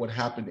story of what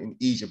happened in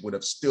Egypt would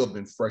have still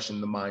been fresh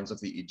in the minds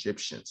of the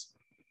Egyptians.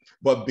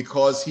 But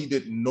because he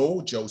didn't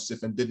know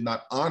Joseph and did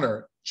not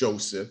honor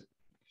Joseph,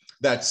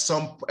 that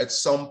at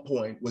some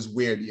point was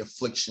where the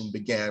affliction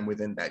began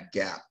within that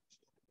gap.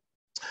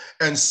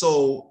 And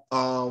so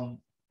a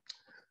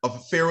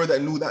Pharaoh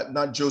that knew that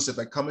not Joseph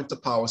had come into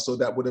power, so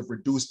that would have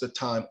reduced the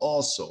time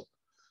also.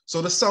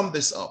 So to sum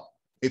this up,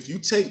 if you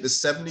take the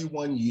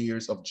 71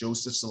 years of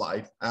Joseph's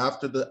life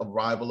after the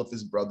arrival of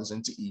his brothers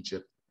into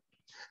Egypt,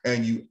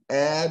 and you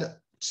add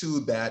to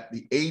that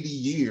the 80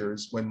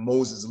 years when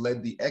Moses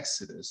led the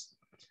Exodus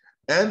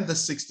and the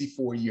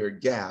 64-year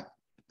gap,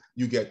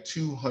 you get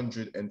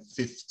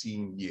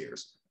 215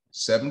 years.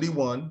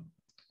 71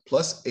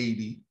 plus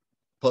 80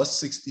 plus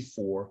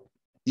 64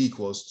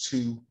 equals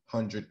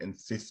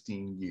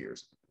 215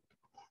 years.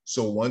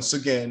 So once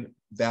again,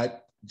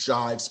 that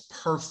jives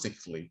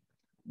perfectly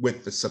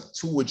with the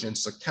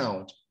Septuagint's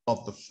account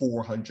of the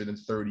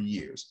 430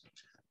 years.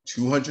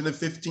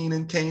 215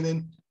 in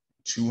Canaan,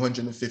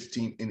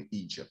 215 in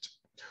Egypt.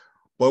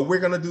 But we're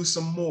going to do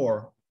some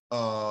more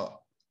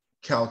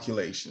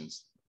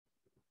calculations,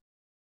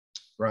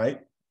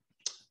 right?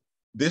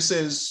 This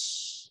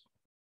is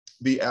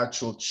the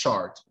actual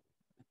chart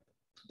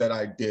that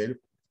I did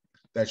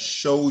that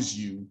shows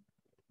you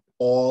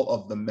all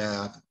of the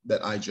math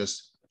that I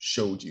just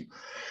showed you.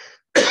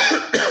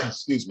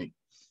 Excuse me.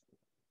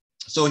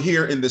 So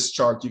here in this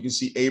chart, you can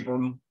see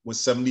Abram was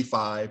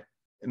 75,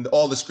 and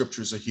all the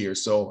scriptures are here,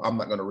 so I'm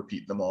not going to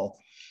repeat them all.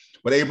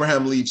 But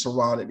Abraham leaves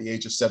Haran at the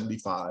age of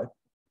 75.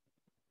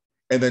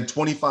 And then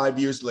 25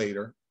 years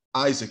later,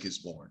 Isaac is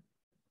born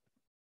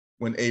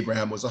when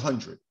Abraham was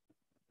 100.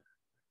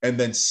 And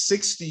then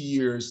 60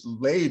 years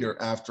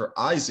later, after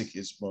Isaac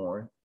is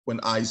born, when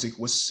Isaac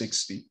was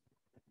 60,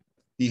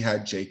 he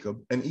had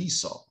Jacob and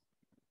Esau.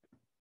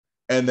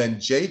 And then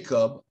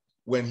Jacob,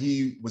 when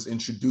he was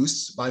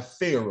introduced by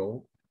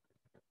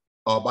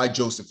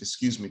Joseph,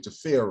 to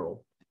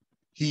Pharaoh,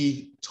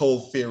 he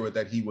told Pharaoh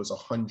that he was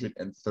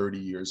 130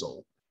 years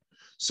old.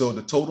 So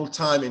the total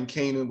time in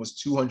Canaan was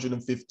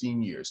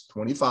 215 years.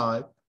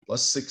 25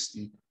 plus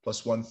 60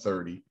 plus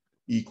 130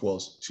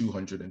 equals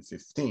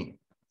 215.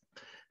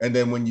 And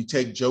then when you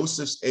take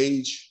Joseph's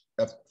age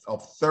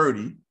of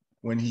 30,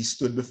 when he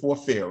stood before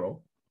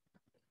Pharaoh,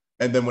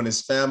 and then when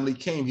his family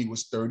came, he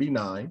was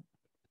 39,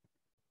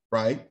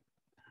 right?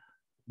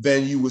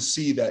 Then you will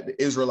see that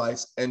the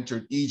Israelites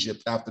entered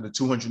Egypt after the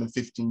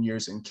 215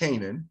 years in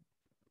Canaan.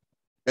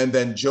 And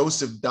then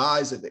Joseph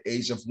dies at the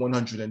age of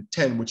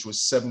 110, which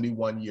was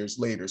 71 years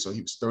later. So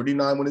he was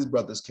 39 when his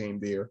brothers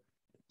came there.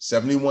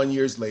 71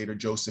 years later,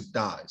 Joseph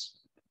dies.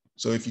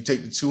 So if you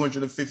take the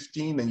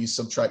 215 and you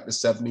subtract the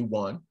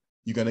 71,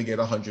 you're going to get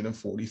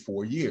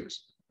 144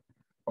 years.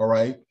 All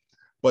right.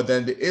 But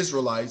then the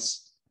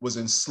Israelites was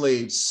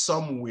enslaved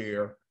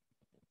somewhere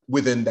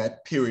within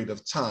that period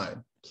of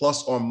time,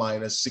 plus or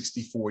minus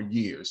 64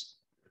 years,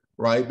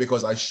 right?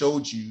 Because I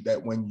showed you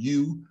that when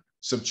you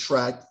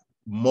subtract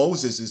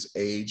Moses's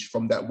age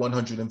from that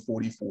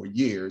 144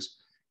 years,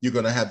 you're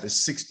going to have the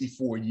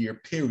 64-year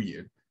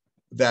period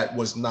that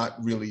was not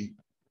really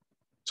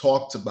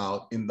talked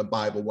about in the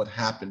Bible, what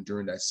happened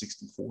during that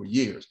 64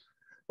 years.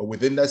 But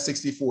within that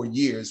 64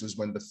 years was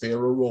when the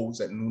Pharaoh rose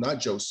that knew not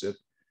Joseph,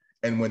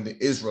 and when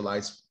the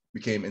Israelites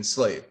became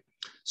enslaved.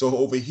 So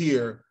over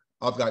here,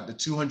 I've got the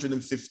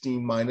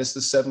 215 minus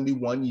the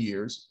 71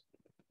 years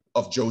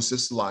of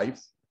Joseph's life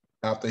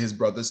after his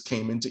brothers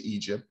came into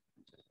Egypt,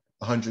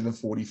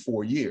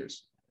 144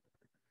 years.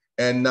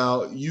 And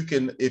now you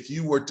can, if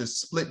you were to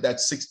split that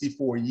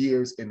 64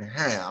 years in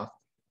half,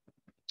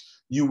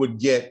 you would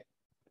get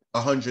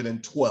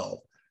 112.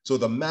 So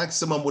the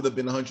maximum would have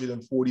been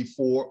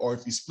 144, or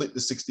if you split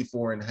the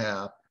 64 in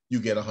half, you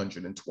get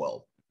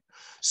 112.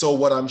 So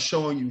what I'm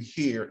showing you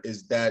here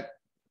is that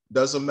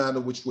doesn't matter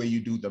which way you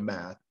do the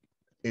math,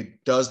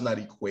 it does not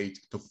equate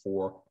to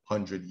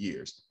 400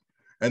 years.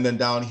 And then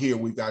down here,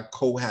 we've got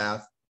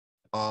Kohath,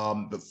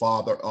 the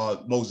father,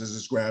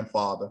 Moses'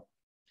 grandfather,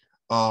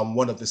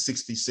 one of the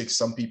 66,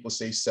 some people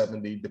say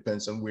 70,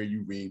 depends on where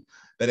you read,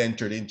 that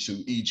entered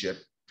into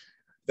Egypt,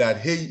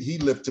 that he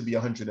lived to be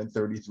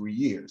 133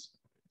 years.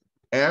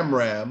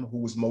 Amram, who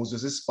was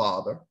Moses'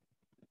 father,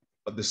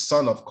 the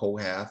son of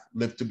Kohath,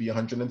 lived to be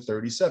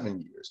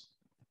 137 years.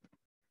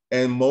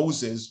 And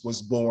Moses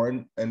was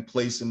born and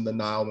placed in the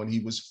Nile when he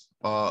was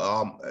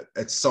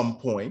at some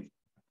point.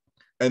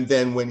 And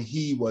then when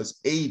he was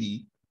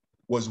 80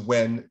 was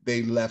when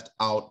they left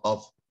out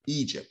of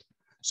Egypt.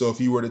 So if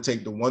you were to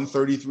take the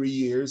 133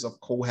 years of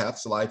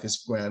Kohath's life, his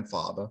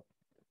grandfather,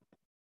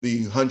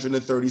 the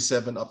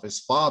 137 of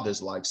his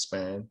father's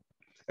lifespan,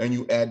 and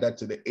you add that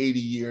to the 80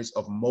 years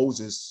of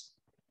Moses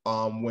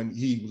when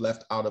he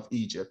left out of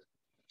Egypt,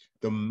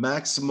 the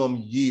maximum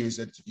years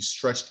that you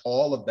stretched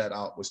all of that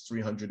out was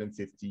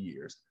 350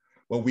 years.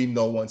 Well, we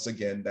know once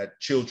again that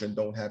children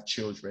don't have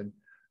children,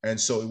 and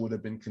so it would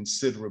have been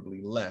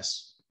considerably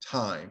less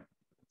time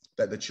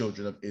that the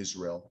children of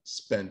Israel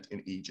spent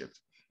in Egypt.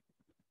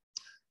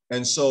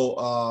 And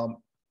so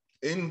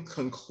in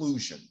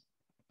conclusion,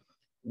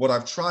 what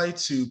I've tried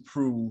to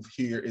prove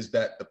here is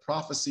that the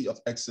prophecy of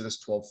Exodus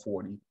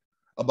 12:40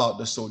 about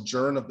the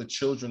sojourn of the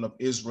children of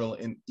Israel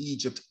in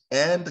Egypt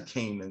and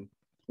Canaan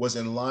was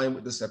in line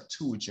with the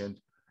Septuagint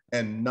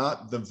and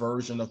not the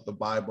version of the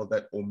Bible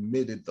that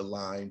omitted the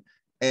line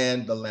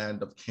 "and the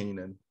land of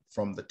Canaan"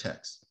 from the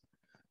text.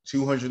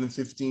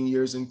 215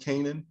 years in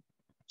Canaan,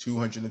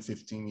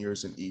 215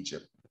 years in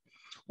Egypt.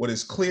 What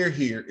is clear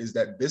here is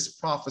that this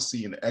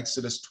prophecy in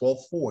Exodus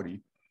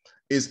 12:40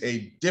 is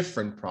a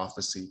different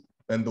prophecy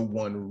than the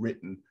one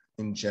written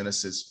in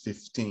Genesis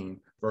 15,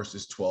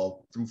 verses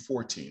 12 through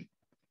 14.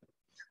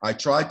 I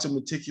tried to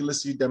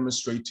meticulously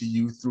demonstrate to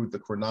you through the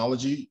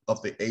chronology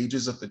of the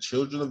ages of the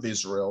children of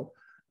Israel,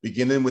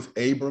 beginning with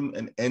Abram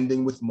and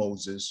ending with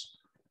Moses,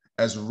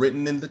 as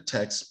written in the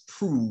text,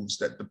 proves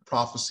that the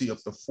prophecy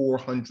of the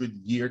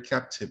 400-year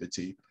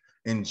captivity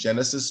in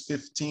Genesis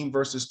 15,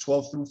 verses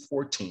 12 through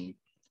 14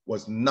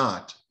 was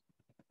not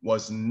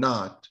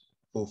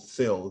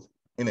fulfilled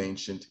in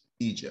ancient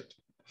Egypt.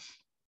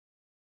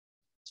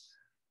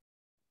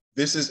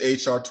 This is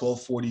HR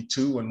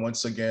 1242, and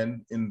once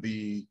again, in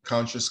the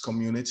conscious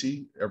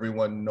community,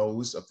 everyone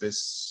knows of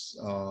this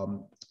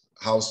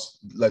House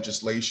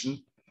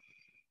legislation.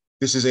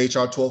 This is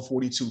HR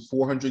 1242,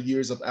 400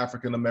 Years of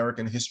African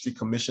American History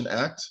Commission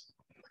Act.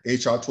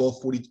 HR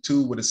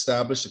 1242 would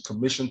establish a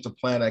commission to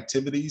plan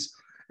activities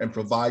and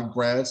provide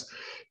grants,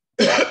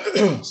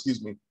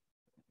 excuse me,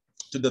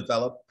 to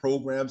develop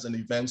programs and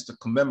events to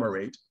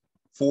commemorate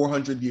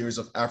 400 years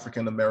of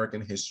African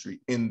American history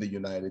in the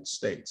United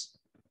States.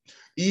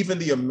 Even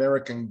the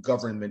American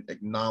government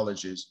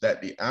acknowledges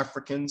that the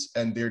Africans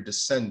and their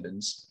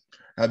descendants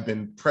have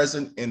been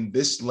present in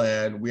this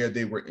land where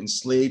they were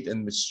enslaved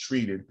and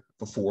mistreated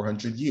for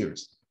 400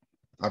 years.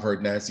 I've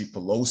heard Nancy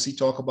Pelosi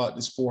talk about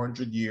this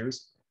 400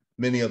 years.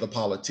 Many of the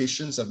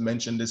politicians have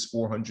mentioned this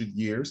 400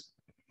 years.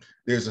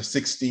 There's a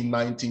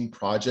 1619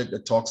 project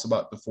that talks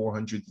about the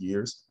 400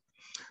 years.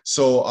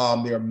 So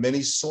there are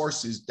many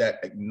sources that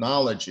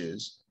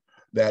acknowledges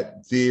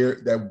that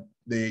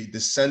the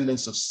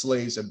descendants of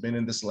slaves have been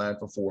in this land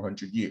for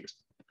 400 years.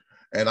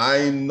 And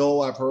I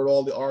know I've heard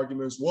all the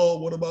arguments, well,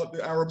 what about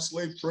the Arab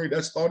slave trade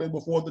that started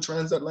before the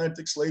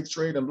transatlantic slave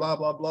trade and blah,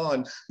 blah, blah.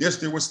 And yes,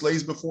 there were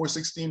slaves before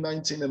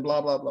 1619 and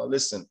blah, blah, blah.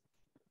 Listen,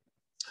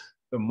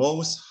 the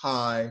Most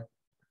High,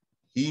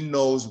 he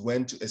knows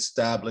when to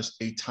establish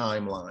a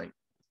timeline.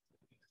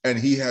 And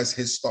he has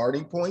his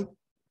starting point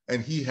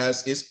and he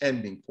has his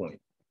ending point.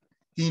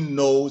 He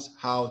knows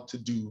how to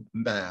do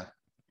math.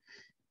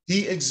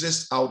 He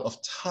exists out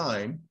of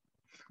time,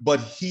 but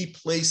he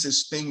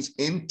places things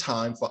in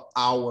time for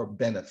our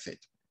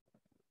benefit.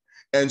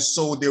 And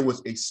so there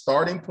was a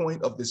starting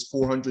point of this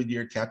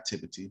 400-year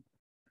captivity,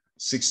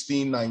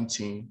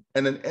 1619,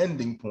 and an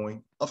ending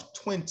point of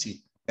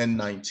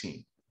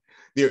 2019.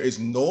 There is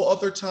no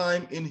other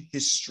time in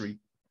history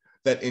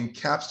that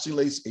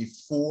encapsulates a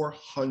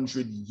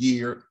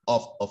 400-year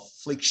of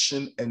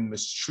affliction and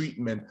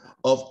mistreatment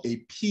of a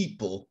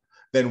people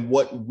than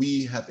what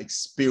we have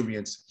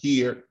experienced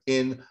here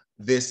in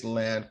this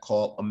land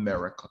called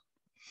America.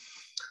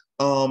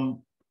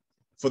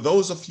 For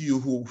those of you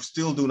who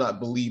still do not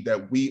believe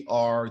that we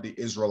are the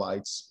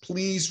Israelites,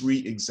 please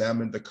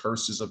re-examine the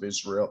curses of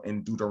Israel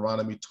in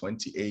Deuteronomy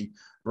 28,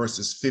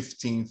 verses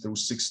 15 through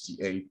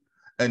 68,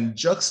 and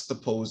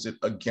juxtapose it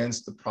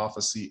against the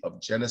prophecy of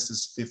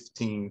Genesis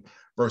 15,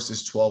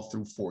 verses 12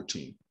 through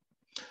 14.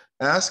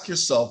 Ask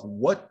yourself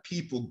what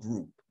people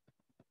group,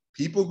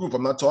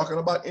 I'm not talking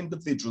about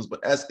individuals,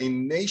 but as a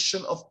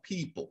nation of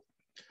people,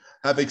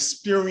 have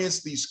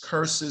experienced these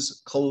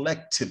curses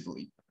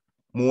collectively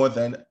more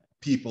than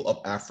people of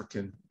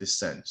African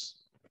descent.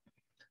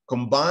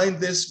 Combine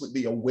this with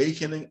the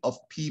awakening of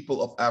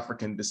people of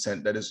African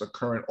descent that is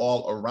occurring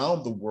all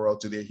around the world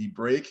to their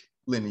Hebraic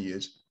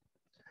lineage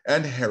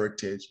and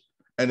heritage,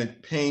 and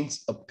it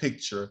paints a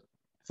picture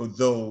for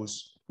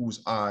those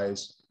whose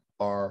eyes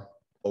are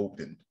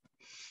opened.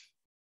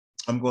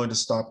 I'm going to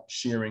stop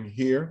sharing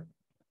here.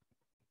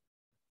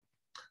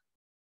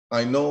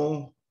 I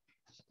know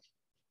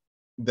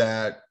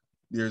that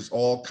there's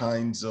all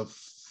kinds of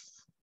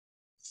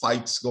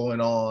fights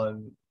going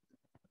on.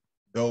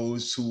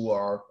 Those who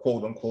are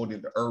quote unquote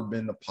in the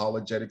urban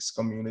apologetics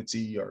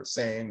community are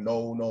saying,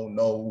 no, no,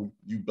 no,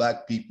 you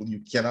Black people, you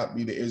cannot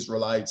be the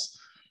Israelites.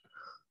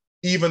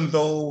 Even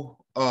though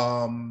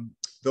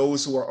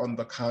those who are on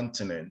the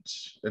continent,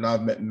 and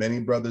I've met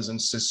many brothers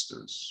and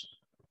sisters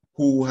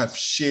who have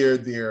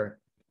shared their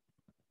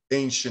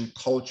ancient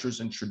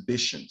cultures and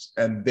traditions,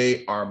 and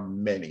they are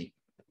many,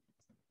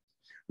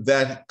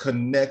 that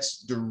connects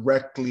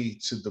directly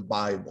to the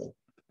Bible.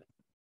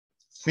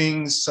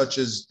 Things such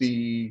as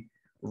the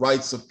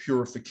rites of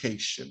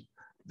purification,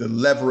 the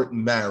levirate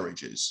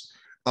marriages,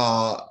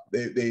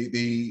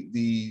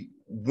 the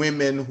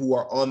women who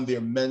are on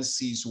their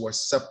menses who are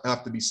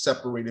have to be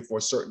separated for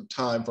a certain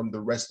time from the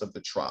rest of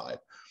the tribe.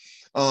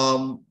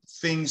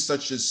 Things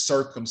such as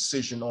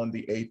circumcision on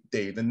the 8th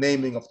day, the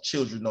naming of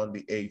children on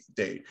the 8th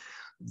day,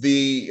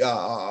 the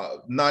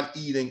not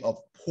eating of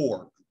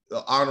pork,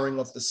 the honoring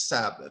of the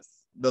Sabbath.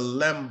 The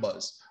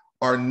Lembas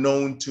are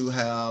known to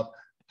have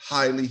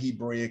highly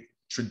Hebraic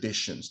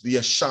traditions. The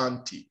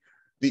Ashanti,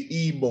 the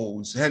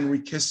Igbos. Henry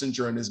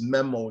Kissinger in his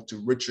memo to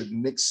Richard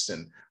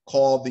Nixon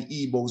called the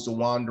Igbos the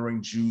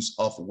wandering Jews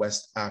of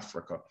West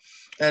Africa.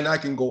 And I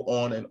can go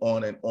on and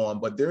on and on,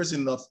 but there's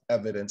enough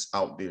evidence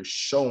out there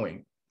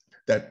showing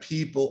that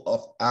people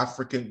of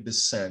African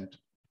descent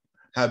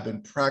have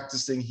been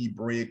practicing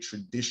Hebraic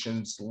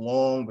traditions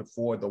long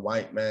before the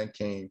white man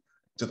came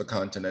to the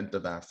continent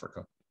of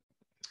Africa.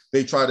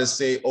 They try to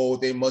say, oh,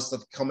 they must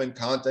have come in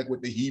contact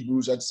with the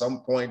Hebrews at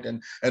some point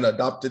and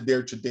adopted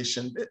their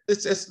tradition.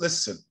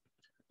 Listen,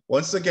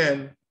 once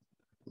again,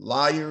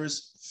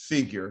 liars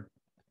figure,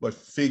 but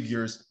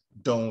figures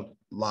don't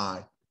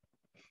lie.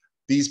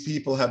 These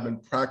people have been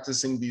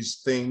practicing these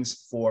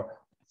things for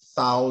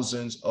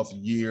thousands of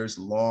years,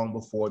 long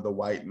before the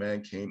white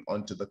man came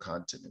onto the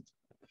continent.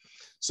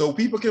 So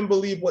people can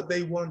believe what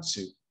they want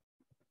to.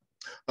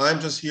 I'm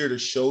just here to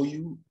show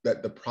you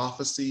that the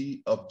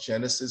prophecy of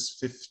Genesis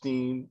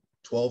 15,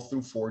 12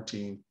 through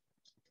 14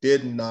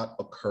 did not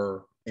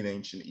occur in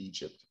ancient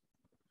Egypt.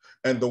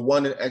 And the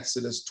one in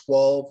Exodus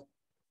 12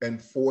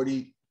 and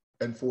 40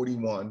 and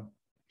 41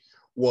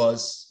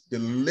 was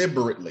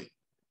deliberately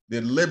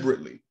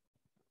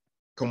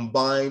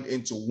combined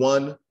into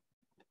one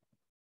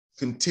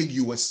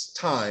contiguous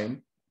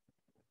time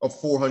of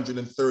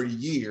 430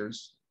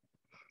 years.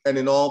 And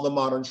in all the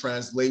modern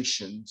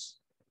translations,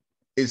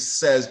 it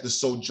says the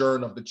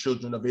sojourn of the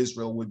children of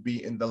Israel would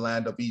be in the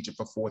land of Egypt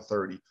for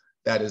 430.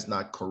 That is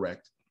not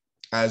correct,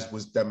 as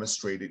was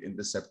demonstrated in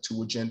the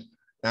Septuagint,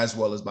 as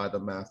well as by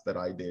the math that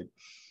I did.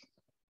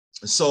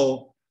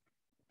 So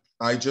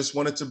I just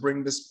wanted to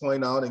bring this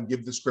point out and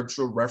give the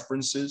scriptural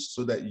references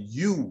so that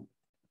you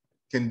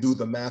can do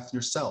the math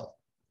yourself.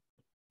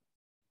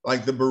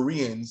 Like the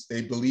Bereans,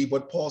 they believe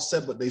what Paul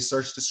said, but they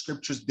search the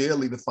scriptures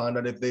daily to find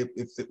out if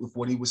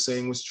what he was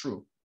saying was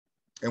true.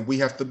 And we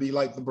have to be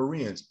like the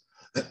Bereans.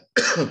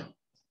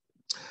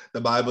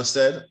 The Bible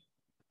said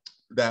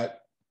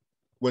that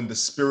when the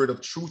Spirit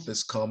of truth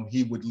has come,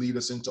 he would lead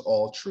us into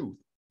all truth.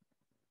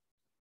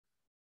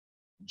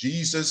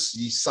 Jesus,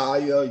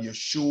 Yesiah,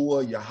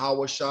 Yeshua,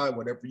 Yahawashai,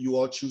 whatever you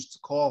all choose to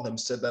call him,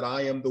 said that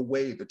I am the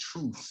way, the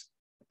truth,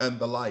 and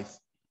the life.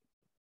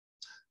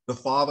 The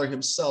Father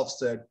himself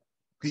said,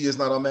 he is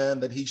not a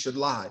man that he should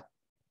lie.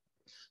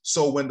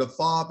 So when the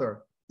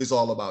Father is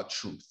all about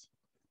truth,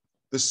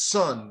 the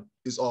Son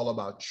is all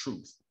about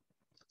truth,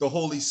 the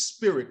Holy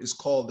Spirit is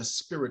called the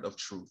Spirit of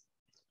truth.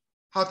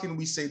 How can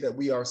we say that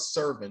we are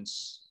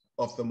servants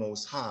of the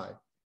Most High,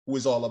 who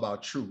is all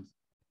about truth,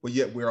 but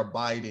yet we're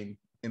abiding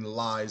in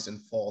lies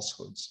and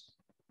falsehoods?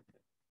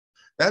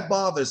 That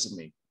bothers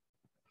me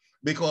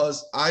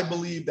because I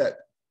believe that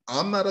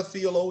I'm not a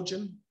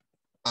theologian.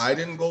 I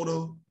didn't go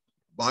to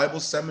Bible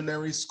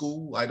seminary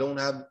school. I don't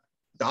have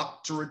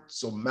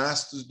doctorates or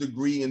master's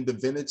degree in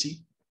divinity.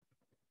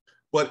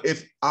 But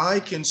if I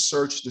can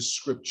search the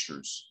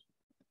scriptures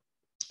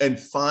and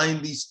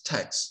find these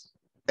texts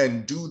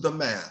and do the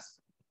math,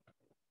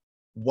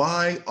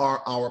 why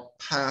are our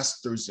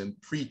pastors and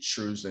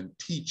preachers and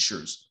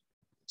teachers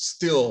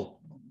still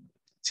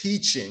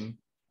teaching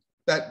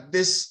that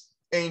this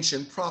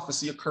ancient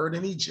prophecy occurred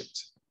in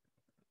Egypt.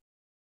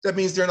 That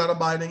means they're not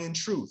abiding in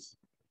truth.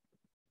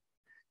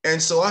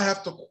 And so I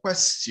have to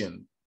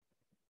question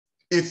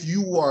if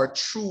you are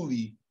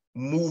truly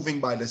moving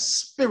by the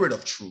spirit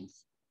of truth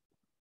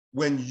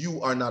when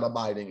you are not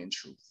abiding in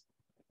truth.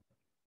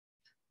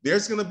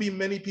 There's going to be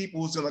many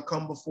people who's going to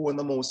come before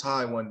the Most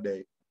High one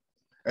day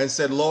and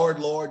said, Lord,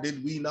 Lord,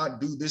 did we not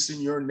do this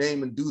in your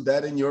name and do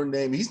that in your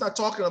name? He's not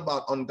talking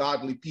about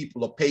ungodly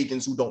people or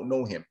pagans who don't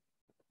know him.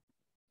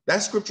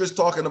 That scripture is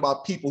talking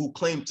about people who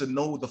claim to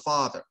know the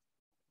Father.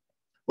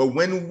 But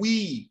when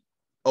we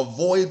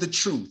avoid the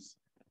truth,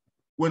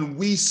 when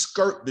we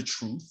skirt the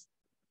truth,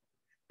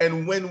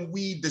 and when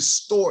we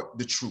distort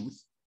the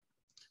truth,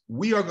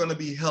 we are going to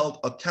be held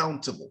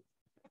accountable,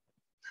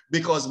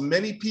 because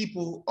many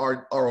people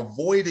are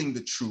avoiding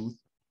the truth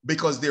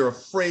because they're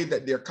afraid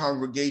that their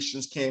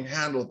congregations can't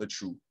handle the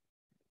truth,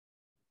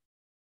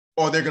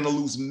 or they're going to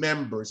lose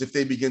members if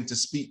they begin to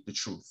speak the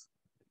truth,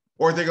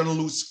 or they're going to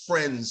lose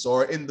friends,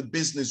 or in the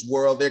business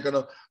world, they're going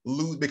to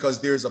lose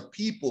because there's a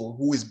people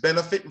who is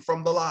benefiting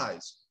from the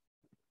lies.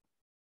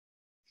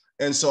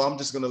 And so I'm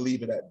just going to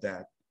leave it at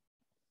that.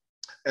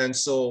 And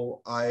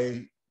so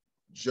I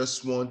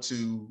just want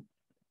to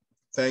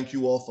thank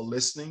you all for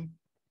listening.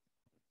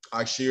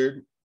 I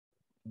shared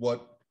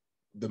what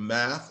the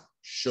math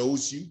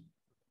shows you,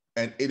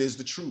 and it is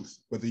the truth.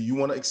 Whether you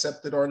want to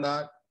accept it or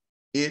not,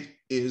 it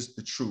is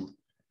the truth.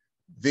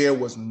 There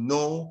was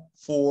no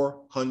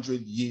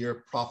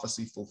 400-year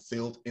prophecy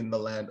fulfilled in the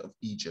land of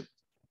Egypt,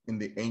 in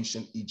the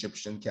ancient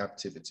Egyptian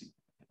captivity.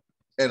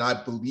 And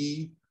I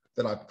believe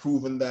that I've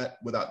proven that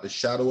without the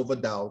shadow of a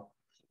doubt,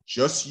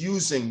 just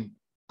using,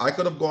 I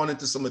could have gone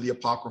into some of the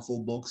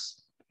apocryphal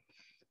books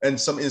and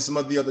in some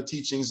of the other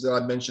teachings that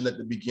I mentioned at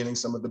the beginning.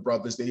 Some of the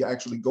brothers, they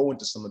actually go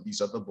into some of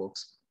these other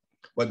books.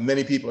 But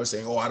many people are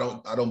saying, oh, I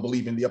don't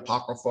believe in the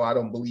Apocrypha. I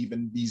don't believe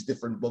in these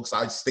different books.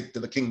 I stick to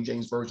the King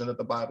James Version of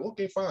the Bible.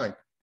 Okay, fine.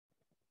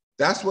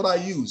 That's what I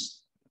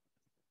use.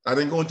 I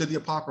didn't go into the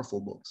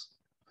Apocryphal books.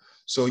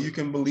 So you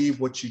can believe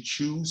what you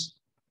choose.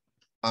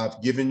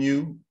 I've given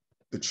you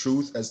the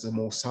truth as the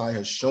Most High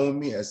has shown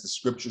me, as the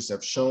scriptures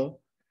have shown.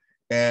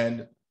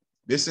 And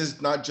this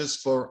is not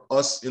just for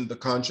us in the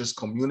conscious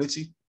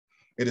community.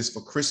 It is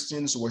for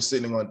Christians who are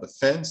sitting on the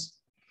fence.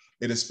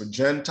 It is for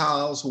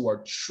Gentiles who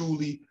are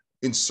truly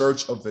in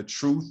search of the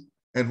truth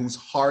and whose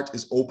heart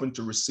is open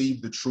to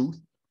receive the truth.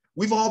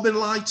 We've all been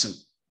lied to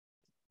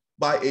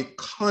by a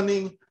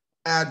cunning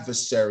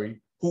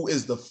adversary who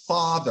is the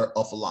father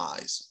of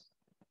lies.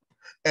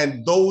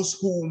 And those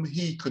whom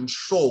he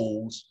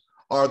controls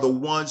are the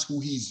ones who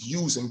he's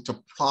using to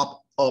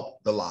prop up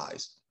the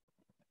lies.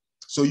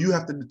 So you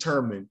have to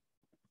determine,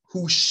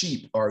 whose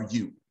sheep are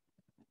you?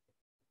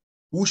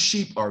 Whose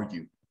sheep are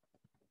you?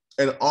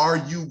 And are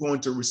you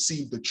going to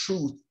receive the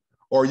truth,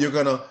 or you're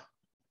going to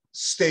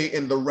stay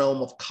in the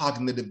realm of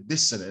cognitive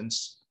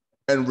dissonance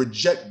and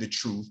reject the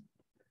truth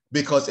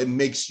because it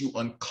makes you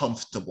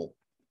uncomfortable?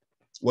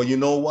 Well, you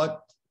know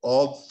what?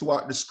 All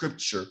throughout the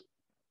scripture,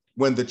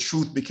 when the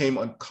truth became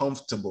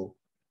uncomfortable,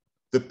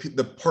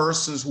 the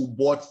persons who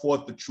brought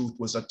forth the truth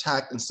was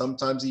attacked and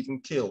sometimes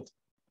even killed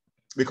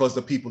because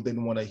the people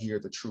didn't want to hear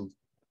the truth.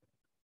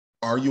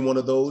 Are you one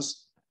of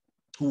those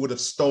who would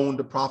have stoned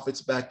the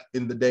prophets back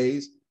in the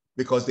days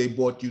because they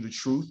brought you the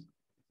truth?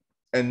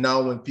 And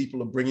now when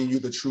people are bringing you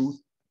the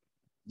truth,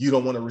 you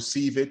don't want to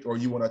receive it, or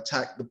you want to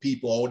attack the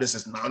people. Oh, this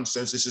is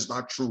nonsense. This is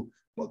not true.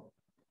 Well,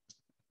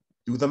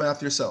 do the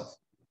math yourself.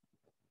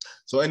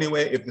 So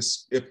anyway, if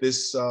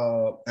this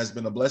has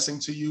been a blessing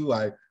to you,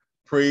 I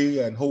pray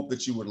and hope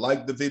that you would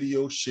like the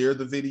video, share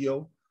the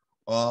video.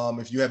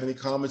 If you have any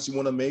comments you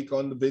want to make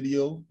on the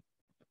video,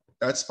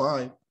 that's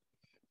fine.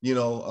 You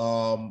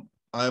know,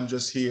 I'm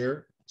just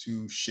here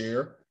to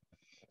share.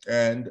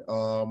 And,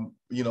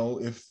 you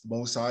know, if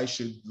Most High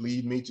should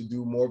lead me to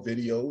do more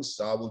videos,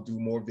 I will do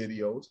more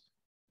videos.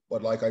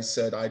 But like I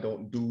said, I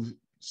don't do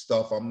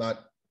stuff. I'm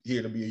not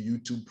here to be a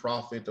YouTube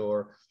prophet,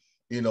 or,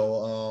 you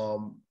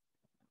know,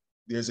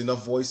 there's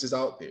enough voices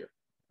out there.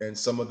 And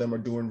some of them are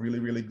doing really,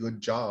 really good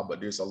job.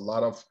 But there's a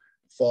lot of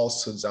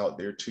falsehoods out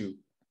there too.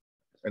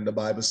 And the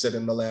Bible said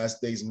in the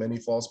last days, many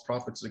false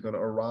prophets are going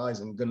to arise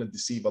and going to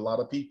deceive a lot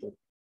of people.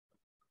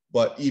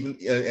 But even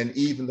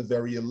the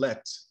very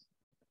elect.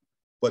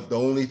 But the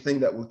only thing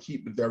that will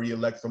keep the very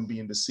elect from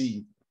being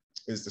deceived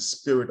is the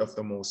Spirit of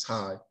the Most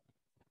High,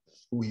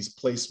 who he's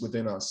placed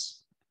within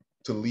us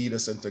to lead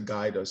us and to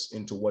guide us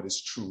into what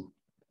is true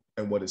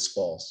and what is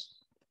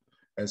false.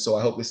 And so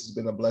I hope this has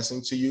been a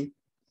blessing to you.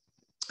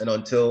 And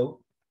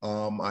until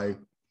I'm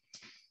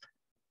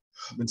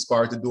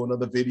inspired to do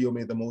another video,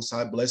 may the Most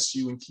High bless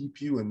you and keep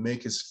you, and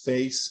make his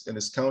face and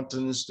his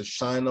countenance to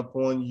shine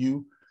upon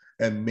you.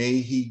 And may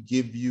he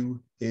give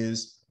you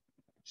his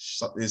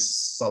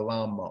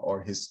salama,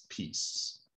 or his peace.